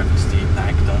Tesla FSD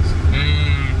nag does.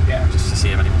 Yeah. Just to see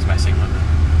if anyone's messing with it.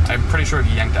 I'm pretty sure if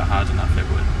you yanked it hard enough, it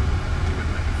would move.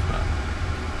 But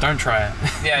don't try it.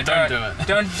 Yeah, don't do it.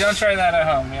 Don't try that at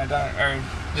home. Yeah, don't, or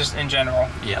just in general.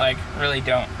 Yeah. Like, really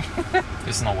don't.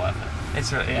 It's not worth it.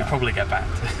 It's really, You'll probably get banned.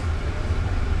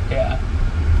 Yeah.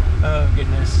 Oh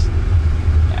goodness.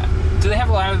 Yeah. Do they have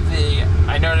a lot of the?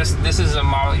 I noticed this is a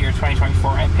model year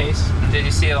 2024 I-Pace. Did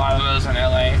you see a lot of those in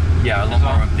LA? Yeah, a lot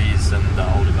more of these than the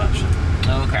older version.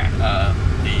 Okay.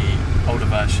 The older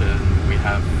version, we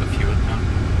have a few of them.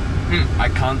 I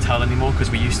can't tell anymore because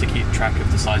we used to keep track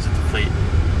of the size of the fleet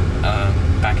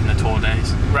back in the tour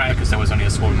days. Right. Because there was only a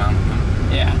small amount of them.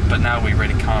 Yeah. But now we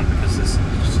really can't because there's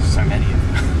just so many of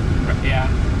them. Yeah.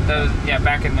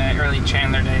 Back in the early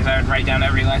Chandler days, I would write down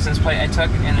every license plate I took,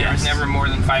 and there was never more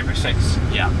than 5 or 6.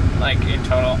 Yeah. Like, in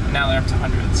total. Now they're up to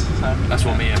hundreds. So, that's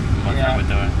what me and my friend were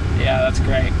doing. Yeah, that's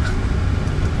great.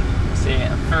 See,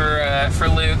 for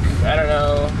Luke, I don't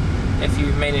know if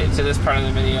you've made it to this part of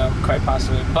the video, quite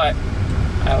possibly, but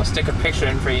I will stick a picture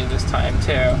in for you this time,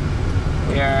 too.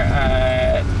 We are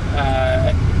at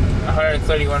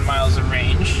 131 miles of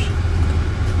range.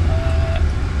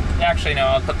 Actually, no,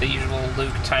 I'll put the usual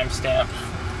Luke timestamp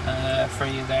for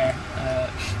you there.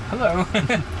 Hello.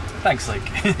 Thanks, Luke.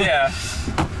 Yeah.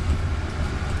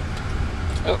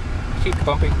 Oh, keep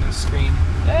bumping the screen.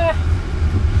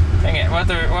 Dang it. What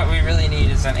we really need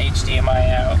is an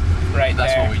HDMI out right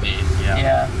That's there. what we need, yeah.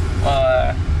 Yeah.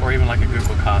 Well, or even like a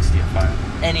Google Cast to your phone.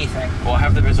 Anything. Or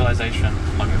have the visualization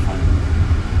on your phone.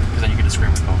 Because then you can just screen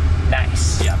record.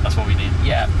 Nice. Yeah, that's what we need.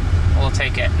 Yeah. We'll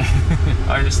take it.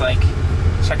 Or just like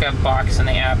check a box in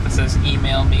the app that says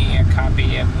email me a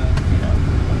copy of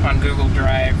the, on Google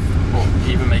Drive. Or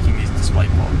even making these display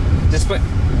port.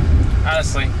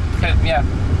 Honestly, yeah,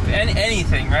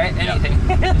 anything, right? Anything.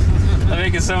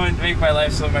 Make my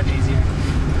life so much easier.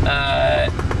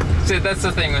 So that's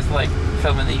the thing with like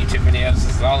filming the YouTube videos,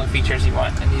 is all the features you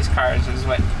want in these cars is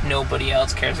what nobody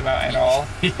else cares about at all.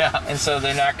 Yeah. And so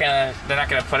they're not gonna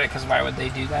put it, because why would they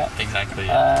do that? Exactly.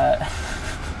 Yeah.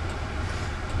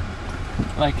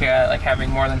 Like having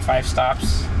more than 5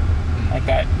 stops, like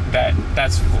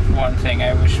that's one thing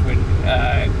I wish would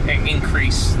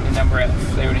increase the number of,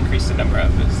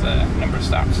 is the number of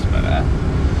stops, but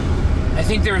I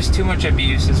think there was too much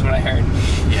abuse is what I heard.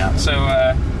 Yeah. So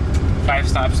 5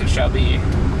 stops it shall be.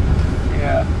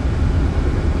 Yeah.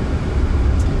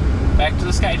 Back to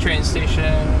the SkyTrain station.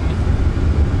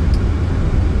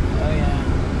 Oh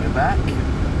yeah. We're back.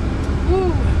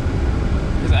 Woo!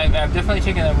 Because I've definitely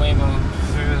taken the Waymo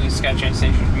through the SkyTrain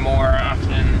station more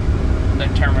often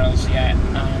than terminals yet.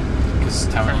 Because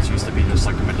terminals used to be just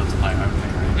like the middle of the night only,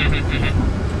 right?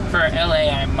 For LA,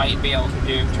 I might be able to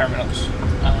do terminals.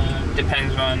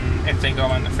 Depends on if they go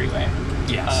on the freeway.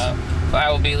 Yes. I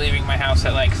will be leaving my house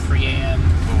at like 3 a.m.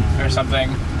 or something.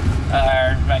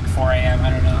 Or like 4 a.m. I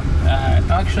don't know.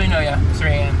 Actually, no, yeah, 3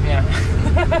 a.m. Yeah.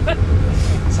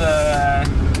 So.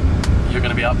 You're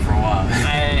going to be up for a while.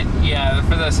 Yeah,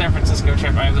 for the San Francisco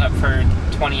trip, I was up for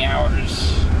 20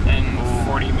 hours and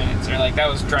 40 minutes. Or like, that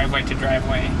was driveway to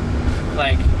driveway.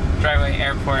 Like, driveway,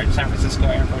 airport, San Francisco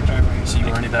airport, driveway. So you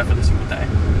were only there for the single day?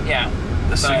 Yeah.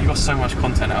 So you got so much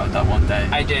content out of that one day.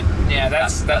 I did. Yeah,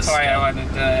 that's why I wanted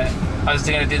to. I was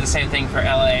going to do the same thing for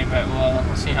LA, but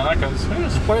we'll see how that goes. Ooh,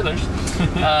 spoilers.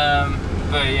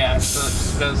 But yeah, so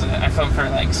those I filmed for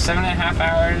like 7.5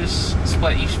 hours,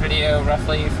 split each video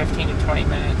roughly 15 to 20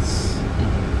 minutes.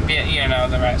 Yeah,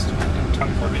 the rest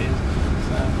 24 videos.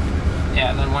 So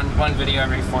yeah, and then one video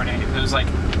every 4 days. It was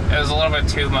a little bit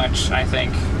too much, I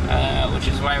think, which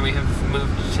is why we have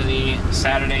moved to the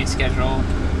Saturday schedule.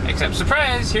 Except,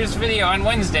 surprise, here's the video on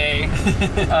Wednesday.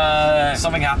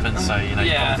 Something happens, so you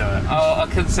gotta do it. I'll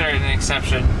consider it an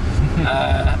exception.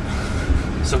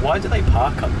 So why do they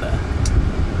park up there?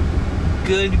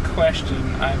 Good question.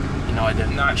 I'm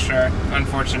not sure,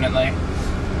 unfortunately.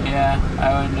 Yeah,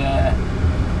 I would.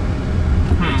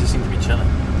 They just seem to be chilling.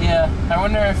 Yeah, I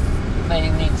wonder if they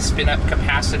need to spin up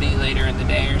capacity later in the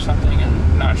day or something.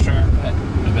 I'm not sure, but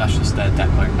maybe that's just their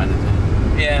depot kind of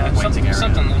thing. Yeah, waiting area.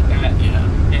 Something like that. Yeah.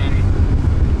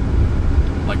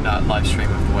 Like that live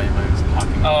stream of the Waymo's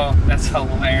parking. Oh, that's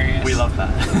hilarious. We love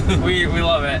that. we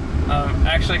love it. I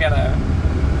actually got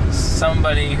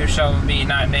somebody who shall be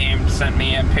not named sent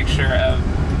me a picture of.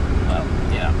 Well,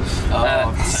 yeah.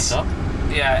 The setup.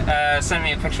 Yeah, sent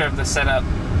me a picture of the setup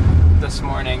this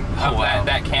morning of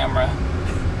that camera.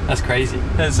 That's crazy.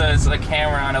 It's a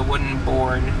camera on a wooden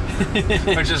board,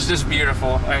 which is just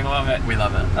beautiful. I love it. We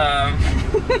love it.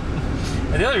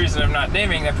 And the other reason I'm not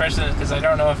naming that person is because I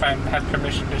don't know if I have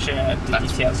permission to share the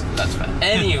details. That's fair.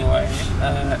 Anyway,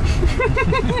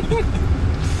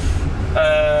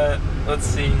 let's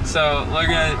see. So we're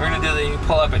gonna do the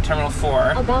pull up at Terminal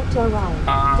 4. About to arrive.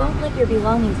 Don't let your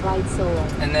belongings ride solo.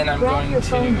 And then I'm Grab your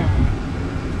phone now.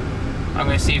 I'm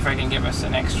going to see if I can give us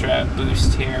an extra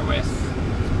boost here with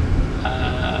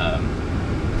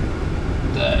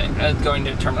going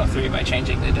to Terminal 3 by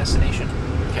changing the destination.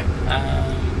 Okay.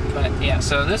 But yeah,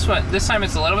 so this time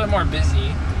it's a little bit more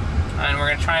busy, and we're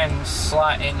going to try and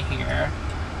slot in here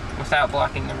without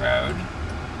blocking the road.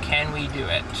 Can we do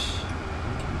it?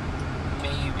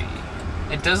 Maybe.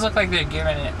 It does look like they're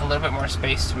giving it a little bit more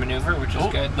space to maneuver, which is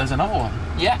good. There's another one.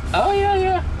 Yeah. Oh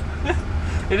yeah.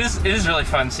 It is really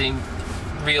fun seeing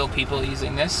real people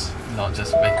using this. Not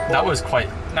just me. That was quite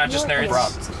not just nerds.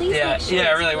 Abrupt. Yeah,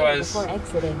 it really was.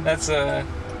 That's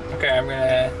okay. I'm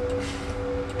gonna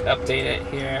update it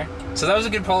here. So that was a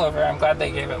good pullover. I'm glad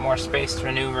they gave it more space to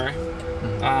maneuver.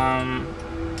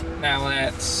 Now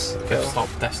let's go. Stop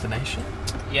destination.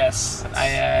 Yes,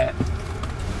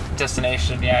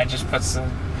 destination. Yeah, I just put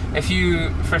some. If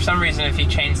you, for some reason, if you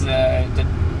change the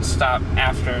stop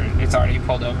after it's already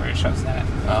pulled over, it shows that.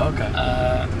 Oh, okay.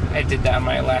 I did that on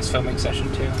my last filming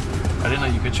session too. I didn't know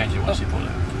you could change it once you pulled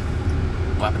over.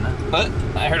 What happened there? What?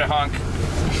 I heard a honk.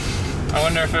 I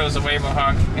wonder if it was a Waymo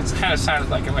honk. It kind of sounded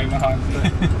like a Waymo honk,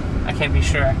 but I can't be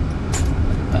sure.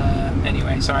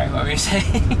 Anyway, sorry, what were you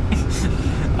saying?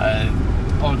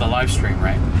 The live stream,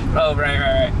 right? Oh,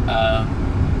 right.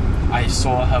 I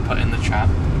saw her put in the chat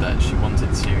that she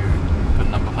wanted to put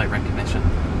number plate recognition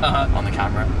on the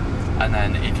camera, and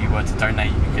then if you were to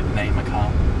donate, you could name a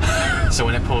car. So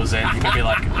when it pulls in, you could be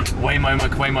like, Waymo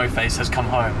McWaymo face has come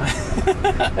home.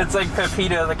 It's like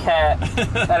Pepito the cat.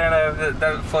 I don't know,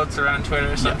 that floats around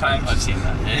Twitter sometimes. Yeah, I've seen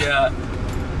that. Yeah.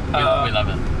 We love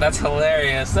it. That's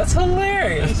hilarious.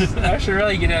 I should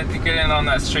really get in on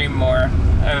that stream more.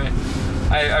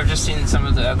 I've just seen some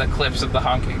of the clips of the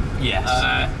honking. Yes,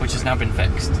 which has now been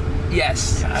fixed.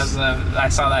 Yes. I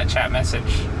saw that chat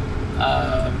message.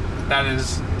 That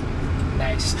is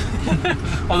nice.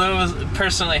 Although it was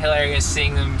personally hilarious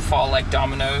seeing them fall like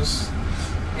dominoes.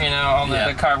 You know,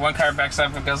 the car. One car backs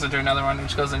up and goes into another one,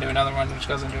 which goes into another one, which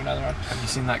goes into another one. Have you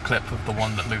seen that clip of the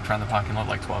one that looped around the parking lot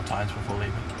like 12 times before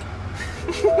leaving?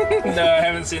 No, I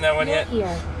haven't seen that one yet.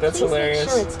 Here. That's Please hilarious. Make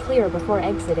sure it's clear before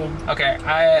exiting. Okay,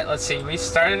 let's see. We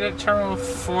started at Terminal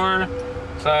 4.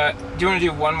 So, do you want to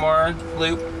do one more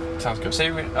loop? Sounds good.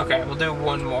 Okay, we'll do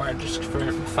one more just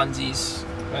for funsies.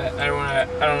 But I don't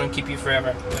want to keep you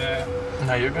forever.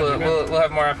 No, you're good. We'll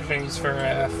have more opportunities for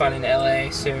fun in LA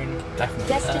soon. Definitely.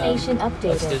 Destination updated.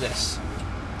 Let's do this.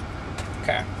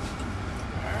 Okay.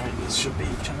 Alright, this should be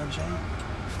challenging.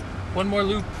 One more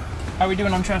loop. How are we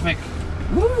doing on traffic?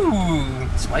 Woo!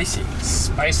 Spicy.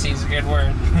 Spicy is a good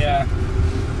word. Yeah.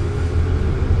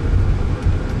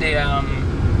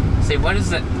 Say what is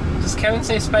that? Does Kevin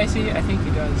say spicy? I think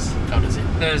he does. Oh, does he?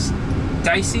 There's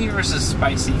dicey versus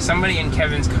spicy. Somebody in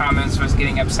Kevin's comments was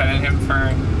getting upset at him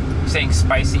for saying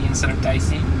spicy instead of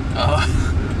dicey. Oh.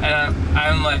 And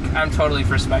I'm totally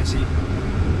for spicy.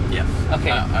 Yeah.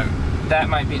 Okay. That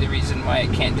might be the reason why I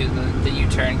can't do the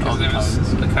U-turn, because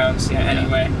the cones. Yeah.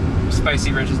 Anyway,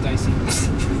 spicy versus dicey.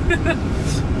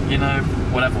 You know,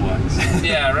 whatever works.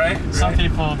 Yeah. Right. Some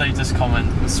people, they just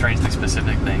comment strangely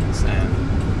specific things.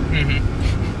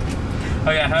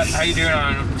 Oh yeah. How you doing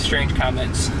on strange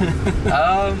comments?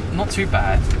 Not too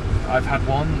bad. I've had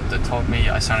one that told me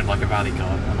I sounded like a valley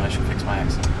guard and I should fix my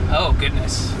accent. Oh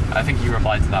goodness. I think you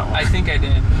replied to that one. I think I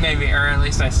did. Maybe, or at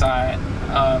least I saw it.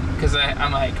 Because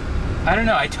I'm like, I don't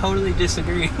know, I totally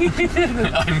disagree.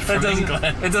 I'm from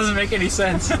England. It doesn't make any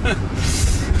sense.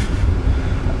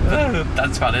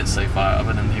 That's about it so far,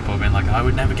 other than people being like, I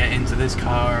would never get into this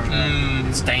car,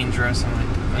 it's dangerous. I'm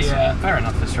like, fair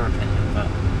enough, it's your opinion, but...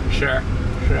 Sure.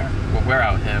 Well, we're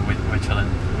out here, we're chilling,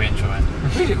 we enjoy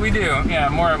it. We do, yeah,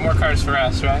 more cars for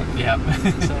us, right? Yeah.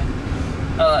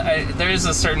 There is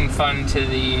a certain fun to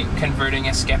the converting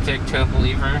a skeptic to a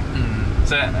believer.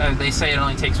 So they say it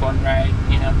only takes one ride,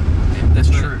 you know? That's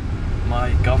true.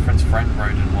 My girlfriend's friend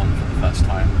rode in one for the first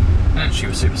time, and she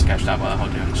was super sketched out by the whole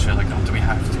deal. She was like, oh, do we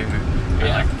have to? We're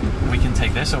like, we can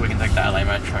take this or we can take that LA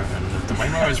Metro, and the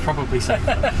Waymo is probably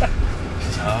safer.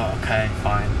 She's like, oh, okay,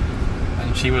 fine.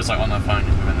 And she was like on her phone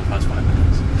within the first 5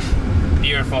 minutes.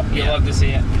 Beautiful. You love to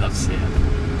see it. You love to see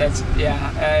it. That's,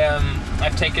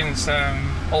 I've taken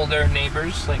some older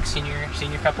neighbors, like senior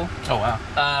couple. Oh, wow.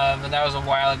 And that was a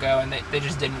while ago, and they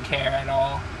just didn't care at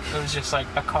all. It was just like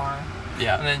a car.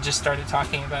 Yeah. And then just started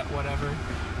talking about whatever.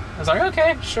 I was like,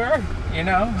 okay, sure, you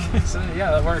know. So,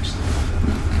 yeah, that works.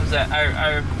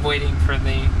 I'm waiting for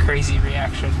the crazy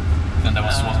reaction. And there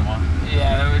wasn't one.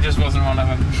 Yeah, there just wasn't one of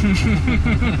them.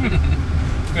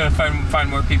 I'm gonna find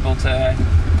more people to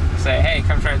say, hey,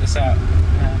 come try this out.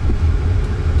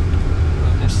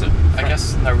 I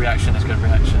guess no reaction is good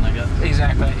reaction, I guess.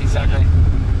 Exactly.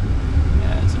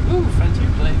 Yeah, it's ooh, Frontier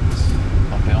Planes.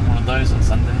 I'll be on one of those on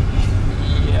Sunday.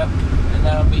 Yep, and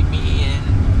that'll be me in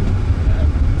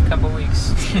a couple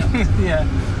weeks. Yeah.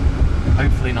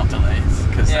 Hopefully not delays,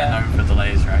 because they're known for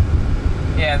delays, right?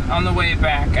 Yeah, on the way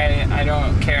back, I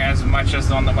don't care as much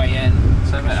as on the way in.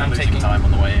 So I'm taking time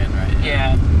on the way in, right?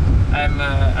 Yeah,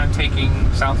 I'm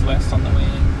taking Southwest on the way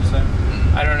in. So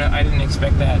I don't know. I didn't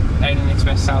expect that. I didn't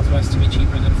expect Southwest to be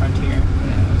cheaper than Frontier.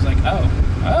 And I was like, oh,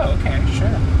 okay, sure.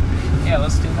 Yeah,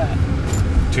 let's do that.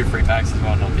 2 free packs as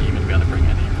well. Not that you're gonna be able to bring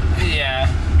any. Yeah,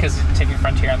 because taking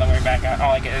Frontier on the way back,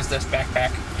 all I get is this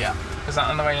backpack. Yeah. Because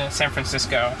on the way to San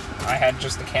Francisco, I had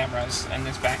just the cameras and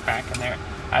this backpack, and there,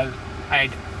 a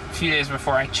few days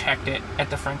before I checked it at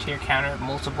the Frontier counter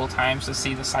multiple times to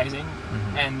see the sizing,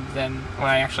 and then when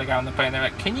I actually got on the plane, they're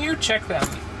like, "Can you check them?"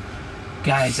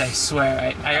 Guys, I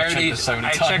swear, I already checked it so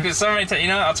many times. You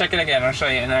know, I'll check it again. I'll show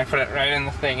you, and I put it right in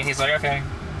the thing, and he's like, "Okay,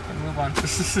 move on."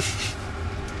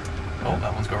 Oh,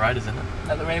 that one's got riders in it.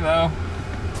 Another Waymo.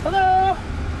 Hello.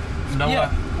 Nowhere.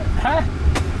 Yeah. Huh?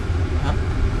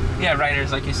 Yeah,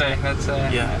 riders, like you say. That's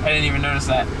yeah. I didn't even notice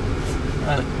that.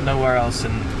 Nowhere else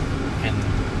in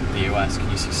the US can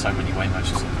you see so many Waymos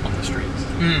just on the streets.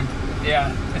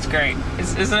 Yeah, it's great.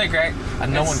 Isn't it great?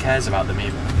 And no one cares about them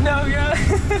either. No, yeah.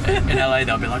 In LA,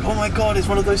 they'll be like, "Oh my God, it's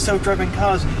one of those self-driving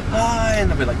cars!" Hi,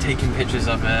 and they'll be like taking pictures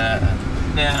of it. And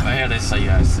yeah. But here they say,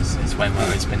 "Yeah, it's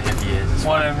Waymo. It's been here for years." It's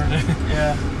whatever.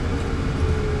 Yeah.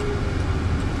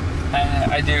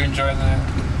 I do enjoy the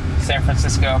San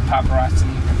Francisco paparazzi.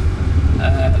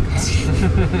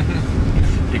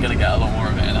 You're gonna get a lot more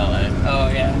of it in LA. Oh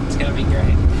yeah, it's gonna be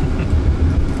great.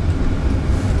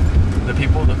 The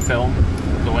people that film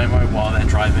the Waymo while they're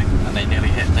driving and they nearly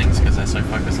hit things because they're so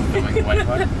focused on filming the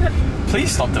Waymo,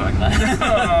 please stop doing that.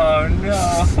 Oh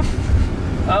no.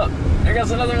 Oh, there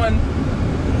goes another one.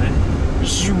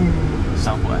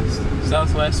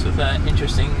 Southwest with an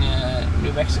interesting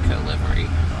New Mexico livery.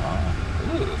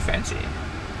 Ooh, fancy.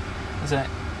 Is that?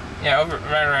 Yeah,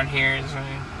 right around here is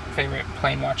my favorite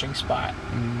plane watching spot.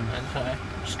 And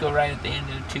just go right at the end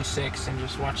of 2-6 and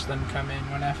just watch them come in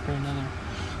one after another.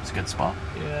 It's a good spot.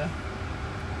 Yeah.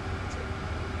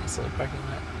 Nice little parking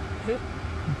lot.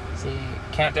 See,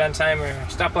 countdown timer,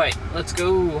 stoplight, let's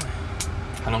go.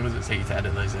 How long does it take you to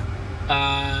edit those in?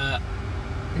 Not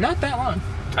that long.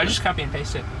 I just copy and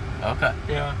paste it. Okay.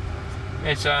 Yeah.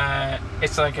 It's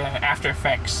like an After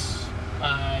Effects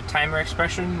timer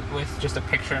expression with just a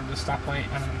picture of the stoplight.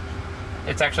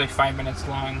 It's actually 5 minutes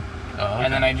long. Oh, okay.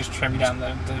 And then I just trim down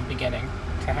the beginning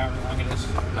to however long it is.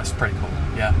 That's pretty cool.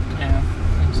 Yeah. Yeah.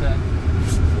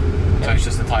 So it's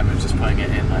just the timer, just putting it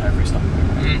in like every stop.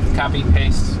 Copy,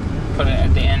 paste, put it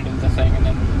at the end of the thing, and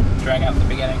then drag out the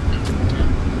beginning.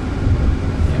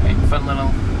 Yeah, fun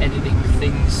little editing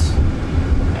things.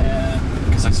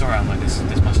 Because I saw around like this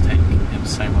must take him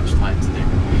so much time to do.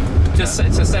 Just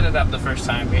to set it up the first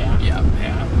time, yeah.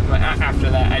 But after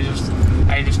that, I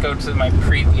just go to my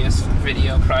previous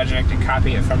video project and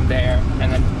copy it from there,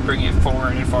 and then bring it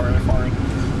forward and forward and forward.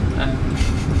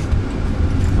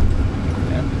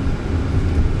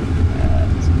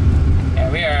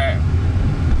 We are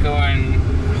going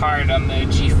hard on the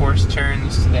G-force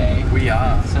turns today. We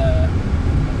are. So, I'm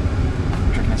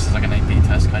thinking this is like an A/B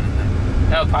test kind of thing.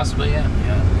 Oh, possibly, yeah.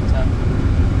 Yeah. So,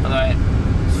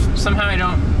 although somehow I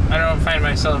don't find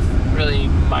myself really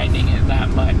minding it that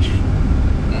much.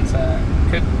 It's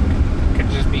could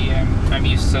just be I'm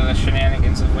used to the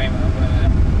shenanigans of Waymo,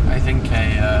 but I think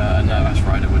a nervous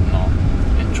rider would not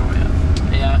enjoy it.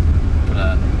 Yeah.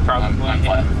 But probably. I'm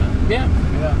fine with it. Yeah.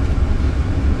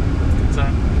 So,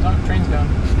 train's going.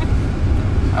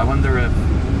 I wonder if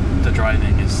the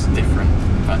driving is different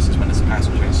versus when it's a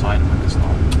passenger inside and when it's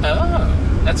not.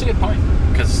 Oh, that's a good point.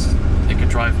 Because it could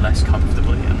drive less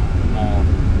comfortably and more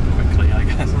quickly, I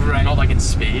guess. Right. Not like in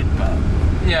speed, but...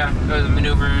 Yeah, the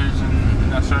maneuvers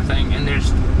and that sort of thing. And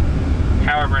there's,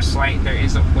 however slight, there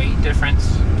is a weight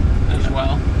difference as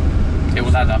well. It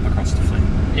will add up across the fleet.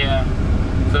 Yeah.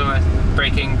 So with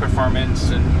braking performance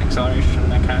and acceleration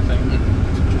and that kind of thing.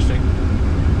 It's interesting.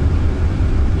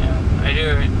 Yeah, I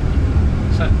do.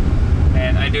 So,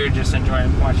 man, I do just enjoy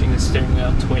watching the steering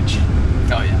wheel twitch.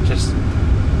 Oh yeah. Just,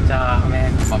 oh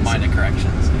man. Minor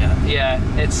corrections, yeah. Yeah,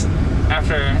 it's,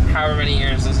 after however many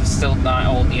years, this is still not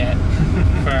old yet.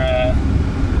 For,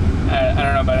 I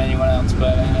don't know about anyone else,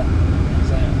 but I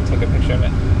took a picture of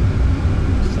it.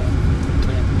 So,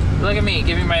 Look at me,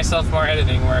 giving myself more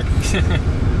editing work.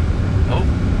 Oh,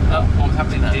 what was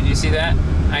happening there? Did you see that?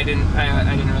 I didn't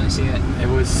really see it. It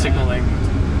was signaling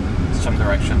some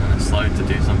direction and it slowed to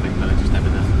do something, but it just never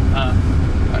did.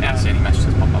 I didn't see any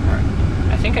messages pop up, right?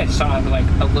 I think I saw like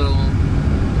a little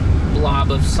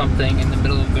blob of something in the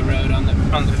middle of the road on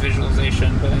the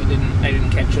visualization, but I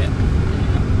didn't catch it.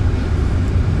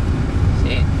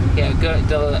 See, yeah,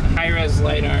 the high-res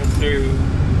LiDAR through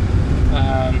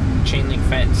chain link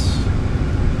fence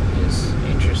is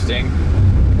interesting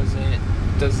because it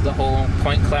does the whole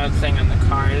point cloud thing on the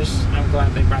cars. I'm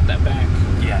glad they brought that back.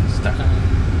 Yes, definitely.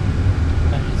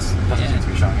 Doesn't seem to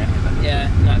be showing any of it. Yeah,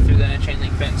 not through the chain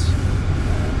link fence.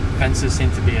 Fences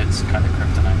seem to be its kind of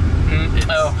kryptonite.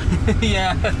 Oh,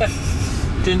 yeah.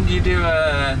 Didn't you do you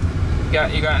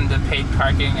got into paid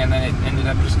parking and then it ended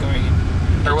up just going in?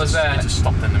 Or was that... It just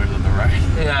stopped in the middle of the road.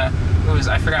 Yeah. It was,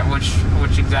 I forgot which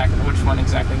one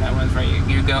exactly that was, right?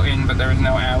 You go in, but there was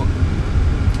no out.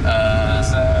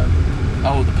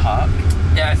 Oh, the park?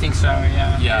 Yeah, I think so,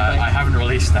 yeah. Yeah, like, I haven't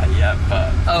released that yet,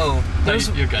 but... Oh,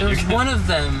 you're good. There was one of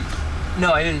them...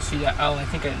 No, I didn't see that. Oh, I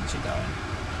think I didn't see that one.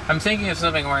 I'm thinking of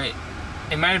something where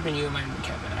it might have been you, it might have been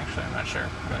Kevin, actually, I'm not sure.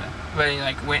 But he,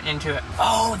 like, went into it.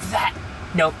 Oh, that!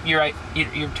 Nope, you're right.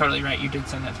 You're totally right. You did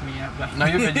send that to me, yeah. But... No,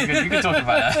 you're good. You can talk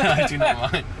about that. I do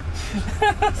not mind.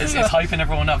 It's hyping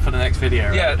everyone up for the next video,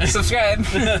 right? Yeah, subscribe.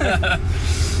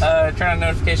 Turn on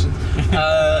notifications.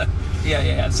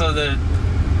 Yeah. So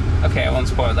okay, I won't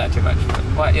spoil that too much. But,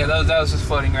 well, yeah, that was just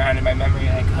floating around in my memory.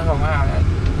 Like, oh wow,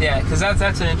 because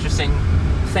that's an interesting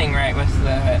thing, right? With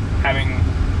having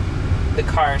the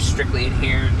car strictly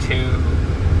adhere to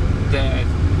the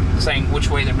saying which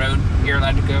way the road you're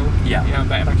allowed to go. Yeah. You know,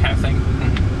 that kind of thing.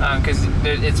 Because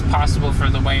it's possible for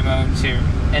the Waymo to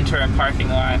enter a parking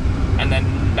lot and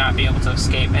then not be able to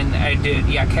escape. And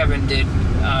Kevin did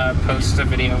post a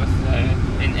video with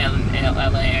in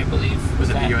LA, I believe. Was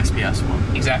it the USPS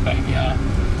one? Exactly, yeah.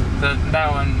 So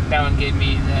that one gave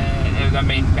me that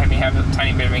made me have a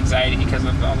tiny bit of anxiety because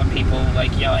of all the people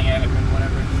like yelling at him and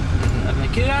whatever. I'm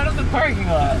like, get out of the parking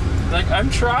lot! Like, I'm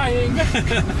trying,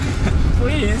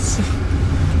 please.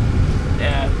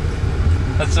 Yeah.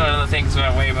 That's one of the things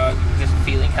about Waymo, just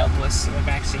feeling helpless in the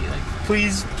backseat. Like,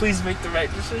 please make the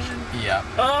right decision. Yeah.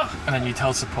 Oh. And then you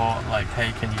tell support, like,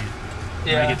 hey, can you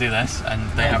make it do this? And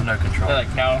they have no control. They're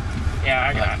like, no.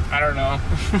 Yeah, I don't know.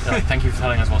 They're like, thank you for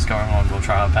telling us what's going on. We'll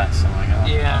try our best. I'm like, oh,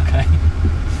 yeah. Okay.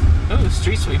 Ooh,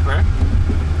 street sweeper.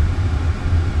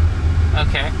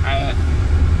 Okay.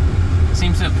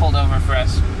 Seems to have pulled over for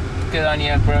us. Good on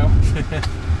you, bro.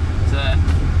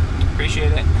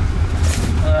 Appreciate it.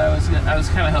 I was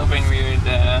kind of hoping we would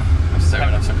have some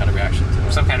kind of reaction to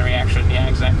it. Some kind of reaction, yeah,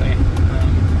 exactly.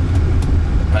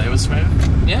 But it was smooth.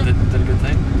 Yeah, did a good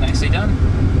thing. Nicely done.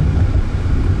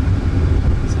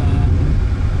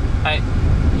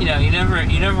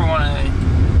 You never want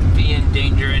to be in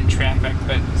danger in traffic,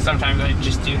 but sometimes I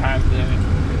just do have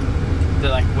the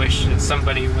like wish that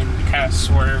somebody would kind of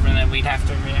swerve and then we'd have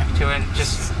to react to it.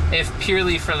 Just if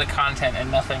purely for the content and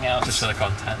nothing else. Just for the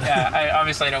content. Yeah, I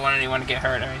obviously don't want anyone to get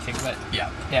hurt or anything, but yeah,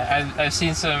 I've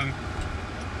seen some.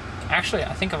 Actually,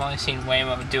 I think I've only seen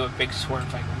Waymo do a big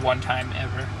swerve like one time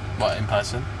ever. What, in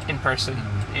person? In person,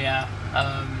 yeah.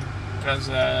 It was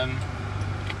I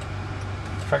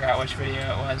forgot which video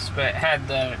it was, but it had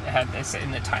this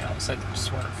in the title. It said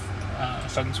swerve,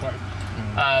 sudden swerve.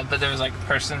 But there was like a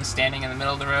person standing in the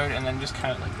middle of the road and then just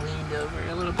kind of like leaned over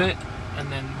a little bit,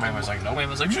 and then Waymo was like, nope. Waymo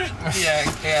was like,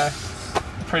 yeah,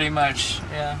 pretty much,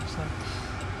 yeah. So.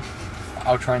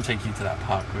 I'll try and take you to that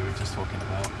park we were just talking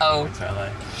about. Oh, to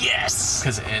LA. Yes.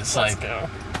 Because it's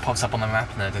pops up on the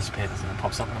map and then it disappears, and it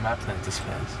pops up on the map and then it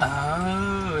disappears.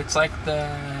 Oh, it's like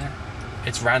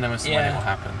it's random as to when it will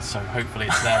happen. So hopefully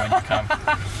it's there when you come.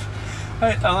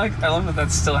 I love that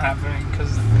that's still happening,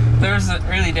 because there's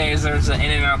early days. There's an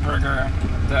In-N-Out burger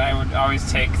that I would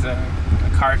always take the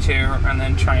car to, and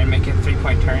then try and make a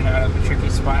 3-point turn out of a tricky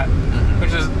spot,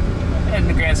 which is, in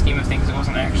the grand scheme of things, it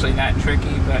wasn't actually that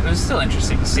tricky, but it was still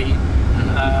interesting to see.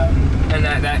 And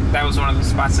that was one of the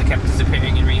spots that kept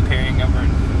disappearing and reappearing over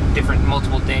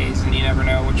multiple days, and you never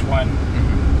know which one.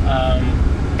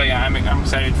 But yeah, I'm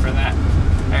excited for that,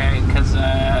 because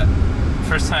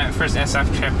first SF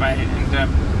trip,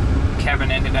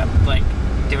 Kevin ended up like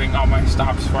doing all my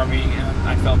stops for me.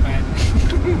 I felt bad,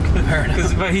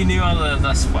 but he knew all the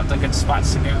good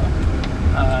spots to go.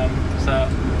 So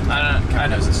Kevin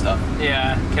knows his stuff.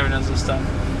 Yeah, Kevin knows his stuff.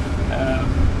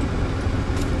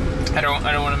 I don't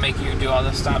want to make you do all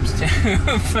the stops too,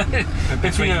 but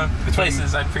between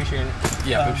places, I appreciate it.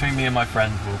 Yeah, between me and my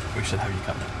friend, we should have you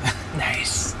come in.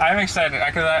 Nice. I'm excited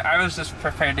because I was just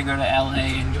prepared to go to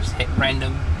LA and just hit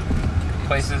random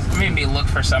places. Maybe look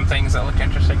for some things that look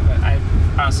interesting, but I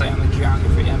honestly, on the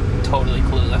geography, I'm totally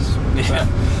clueless. Yeah.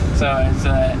 So it's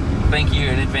thank you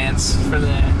in advance for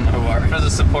the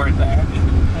support there.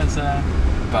 It's,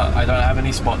 but I don't have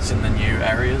any spots in the new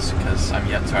areas because I'm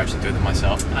yet to actually do them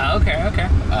myself. Okay.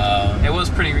 It was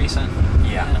pretty recent.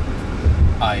 Yeah.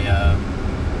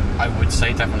 I would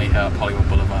say definitely hit up Hollywood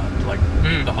Boulevard, like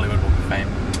the Hollywood Walk of Fame.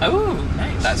 Oh,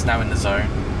 nice. That's now in the zone,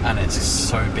 and it's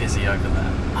so busy over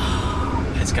there.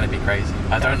 It's going to be crazy.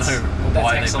 I don't know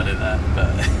why excellent. They put it there,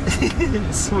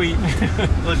 but... Sweet.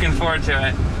 Looking forward to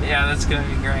it. Yeah, that's going to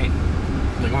be great.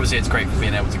 Like, obviously, it's great for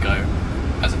being able to go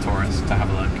as a tourist to have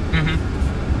a look.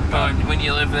 But when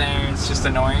you live there, it's just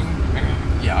annoying?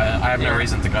 Or... Yeah, I have no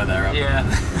reason to go there ever. Yeah.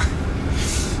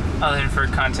 Other than for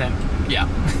content. Yeah.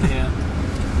 Yeah.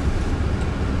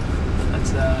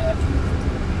 That's,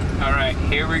 alright,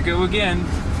 here we go again.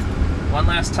 One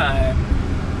last time.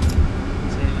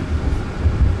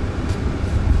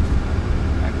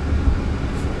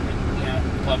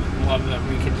 Love that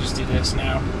we could just do this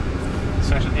now.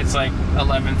 Especially, it's like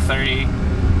 11:30.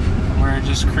 We're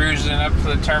just cruising up to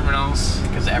the terminals.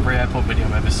 Because every airport video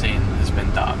I've ever seen has been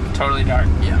dark. Totally dark.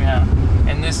 Yeah.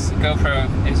 And this GoPro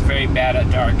is very bad at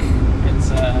dark.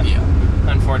 It's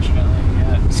unfortunately.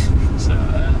 Yeah. So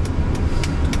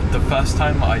the first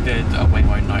time I did a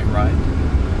Waymo night ride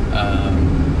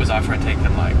was after I'd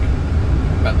taken like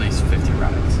at least 50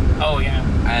 rides. Oh yeah.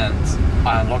 And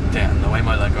I unlocked it and the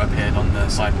Waymo logo appeared on the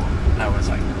sidewalk. And I was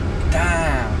like,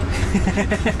 damn!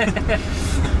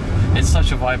 It's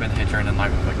such a vibe in here during the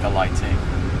night with like the lighting.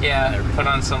 Yeah, put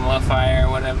on some lo-fi or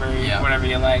whatever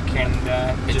you like, and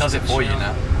it does it for you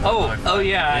now. Oh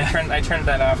yeah, I turned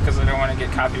that off because I don't want to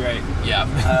get copyright. Yeah.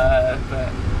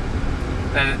 But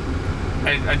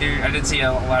I did see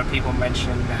a lot of people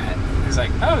mention that. It's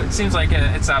like, oh, it seems like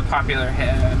it's a popular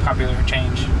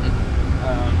change.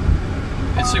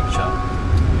 It's super chill.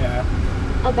 Yeah.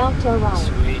 About to arrive.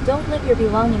 Sweet. Don't let your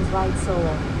belongings ride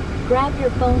solo. Grab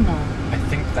your phone now. I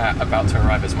think that about to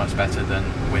arrive is much better than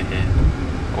we're here.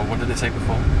 Or what did it say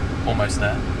before? Almost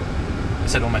there. It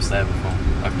said almost there before.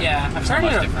 Okay. Yeah,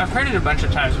 I've heard it a bunch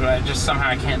of times, but I just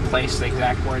somehow can't place the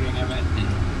exact wording of it.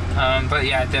 But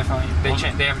yeah, definitely.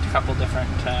 They have a couple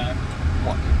different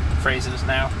phrases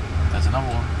now. There's another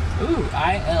one. Ooh,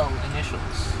 IL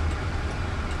initials.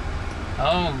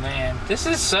 Oh man, this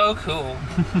is so cool.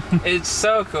 It's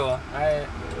so cool.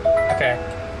 Okay,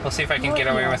 we'll see if I can get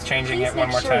away with changing it one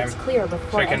more time,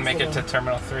 so I can make it to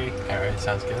Terminal 3. Alright,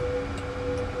 sounds good.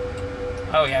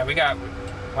 Oh yeah, we got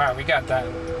that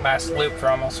last loop for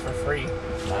almost for free.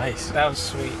 Nice. That was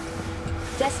sweet.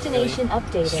 Destination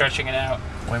updated. Stretching it out.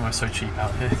 Waymo's so cheap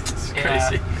out here. It's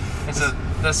crazy.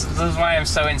 This is why I'm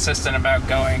so insistent about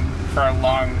going for a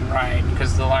long ride,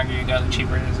 because the longer you go, the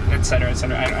cheaper it is, etc.,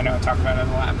 etc. I know I talk about it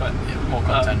a lot, but yeah, more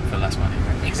content for less money,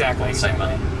 right? Exactly. Same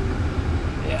money.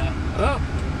 Yeah. Oh.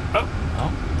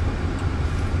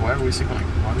 Where are we signaling?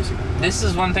 Why are we signaling? This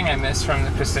is one thing I missed from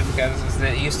the Pacifica, is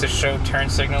that it used to show turn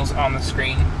signals on the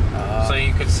screen, so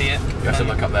you could see it. You have to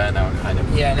look up there now, kind of.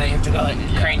 Yeah, now you have to go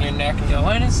crane your neck and go,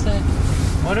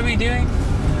 what are we doing?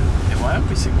 Yeah, why aren't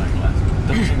we signaling left? It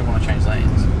doesn't seem to want to change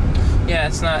lanes. Yeah,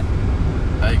 it's not.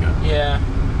 There you go. Yeah.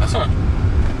 That's all.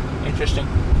 Interesting.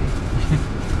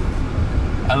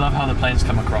 I love how the planes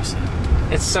come across it.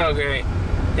 It's so great.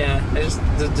 Yeah, it's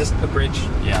just the bridge.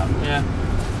 Yeah. Yeah.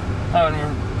 Oh, and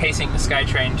we're pacing the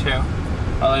SkyTrain too.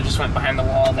 Although I just went behind the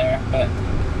wall there, but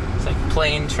it's like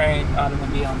plane, train,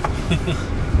 automobile.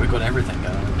 We've got everything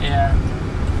going. Yeah.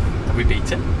 Have we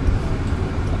beat it?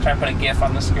 I'll try to put a GIF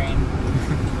on the screen.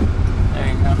 There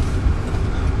you go.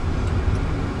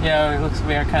 Yeah, it looks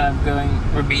we are kind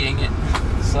of we're beating it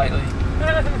slightly.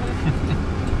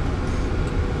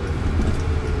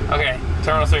 Okay,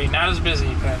 Terminal 3, not as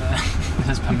busy, but... It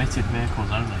says permitted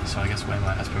vehicles only, so I guess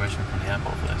Waymo has permission from the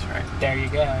airport for this, right? There you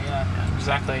go, yeah.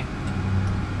 Exactly.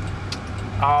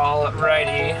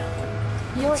 Alrighty.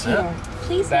 You're here.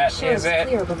 Please make sure it's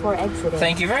clear before exiting.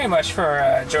 Thank you very much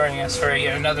for joining us for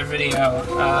yet another video.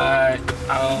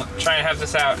 I'll try and have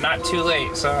this out not too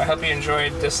late, so I hope you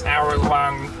enjoyed this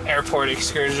hour-long airport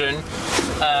excursion.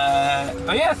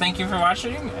 But yeah, thank you for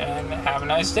watching, and have a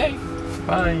nice day.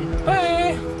 Bye.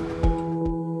 Bye.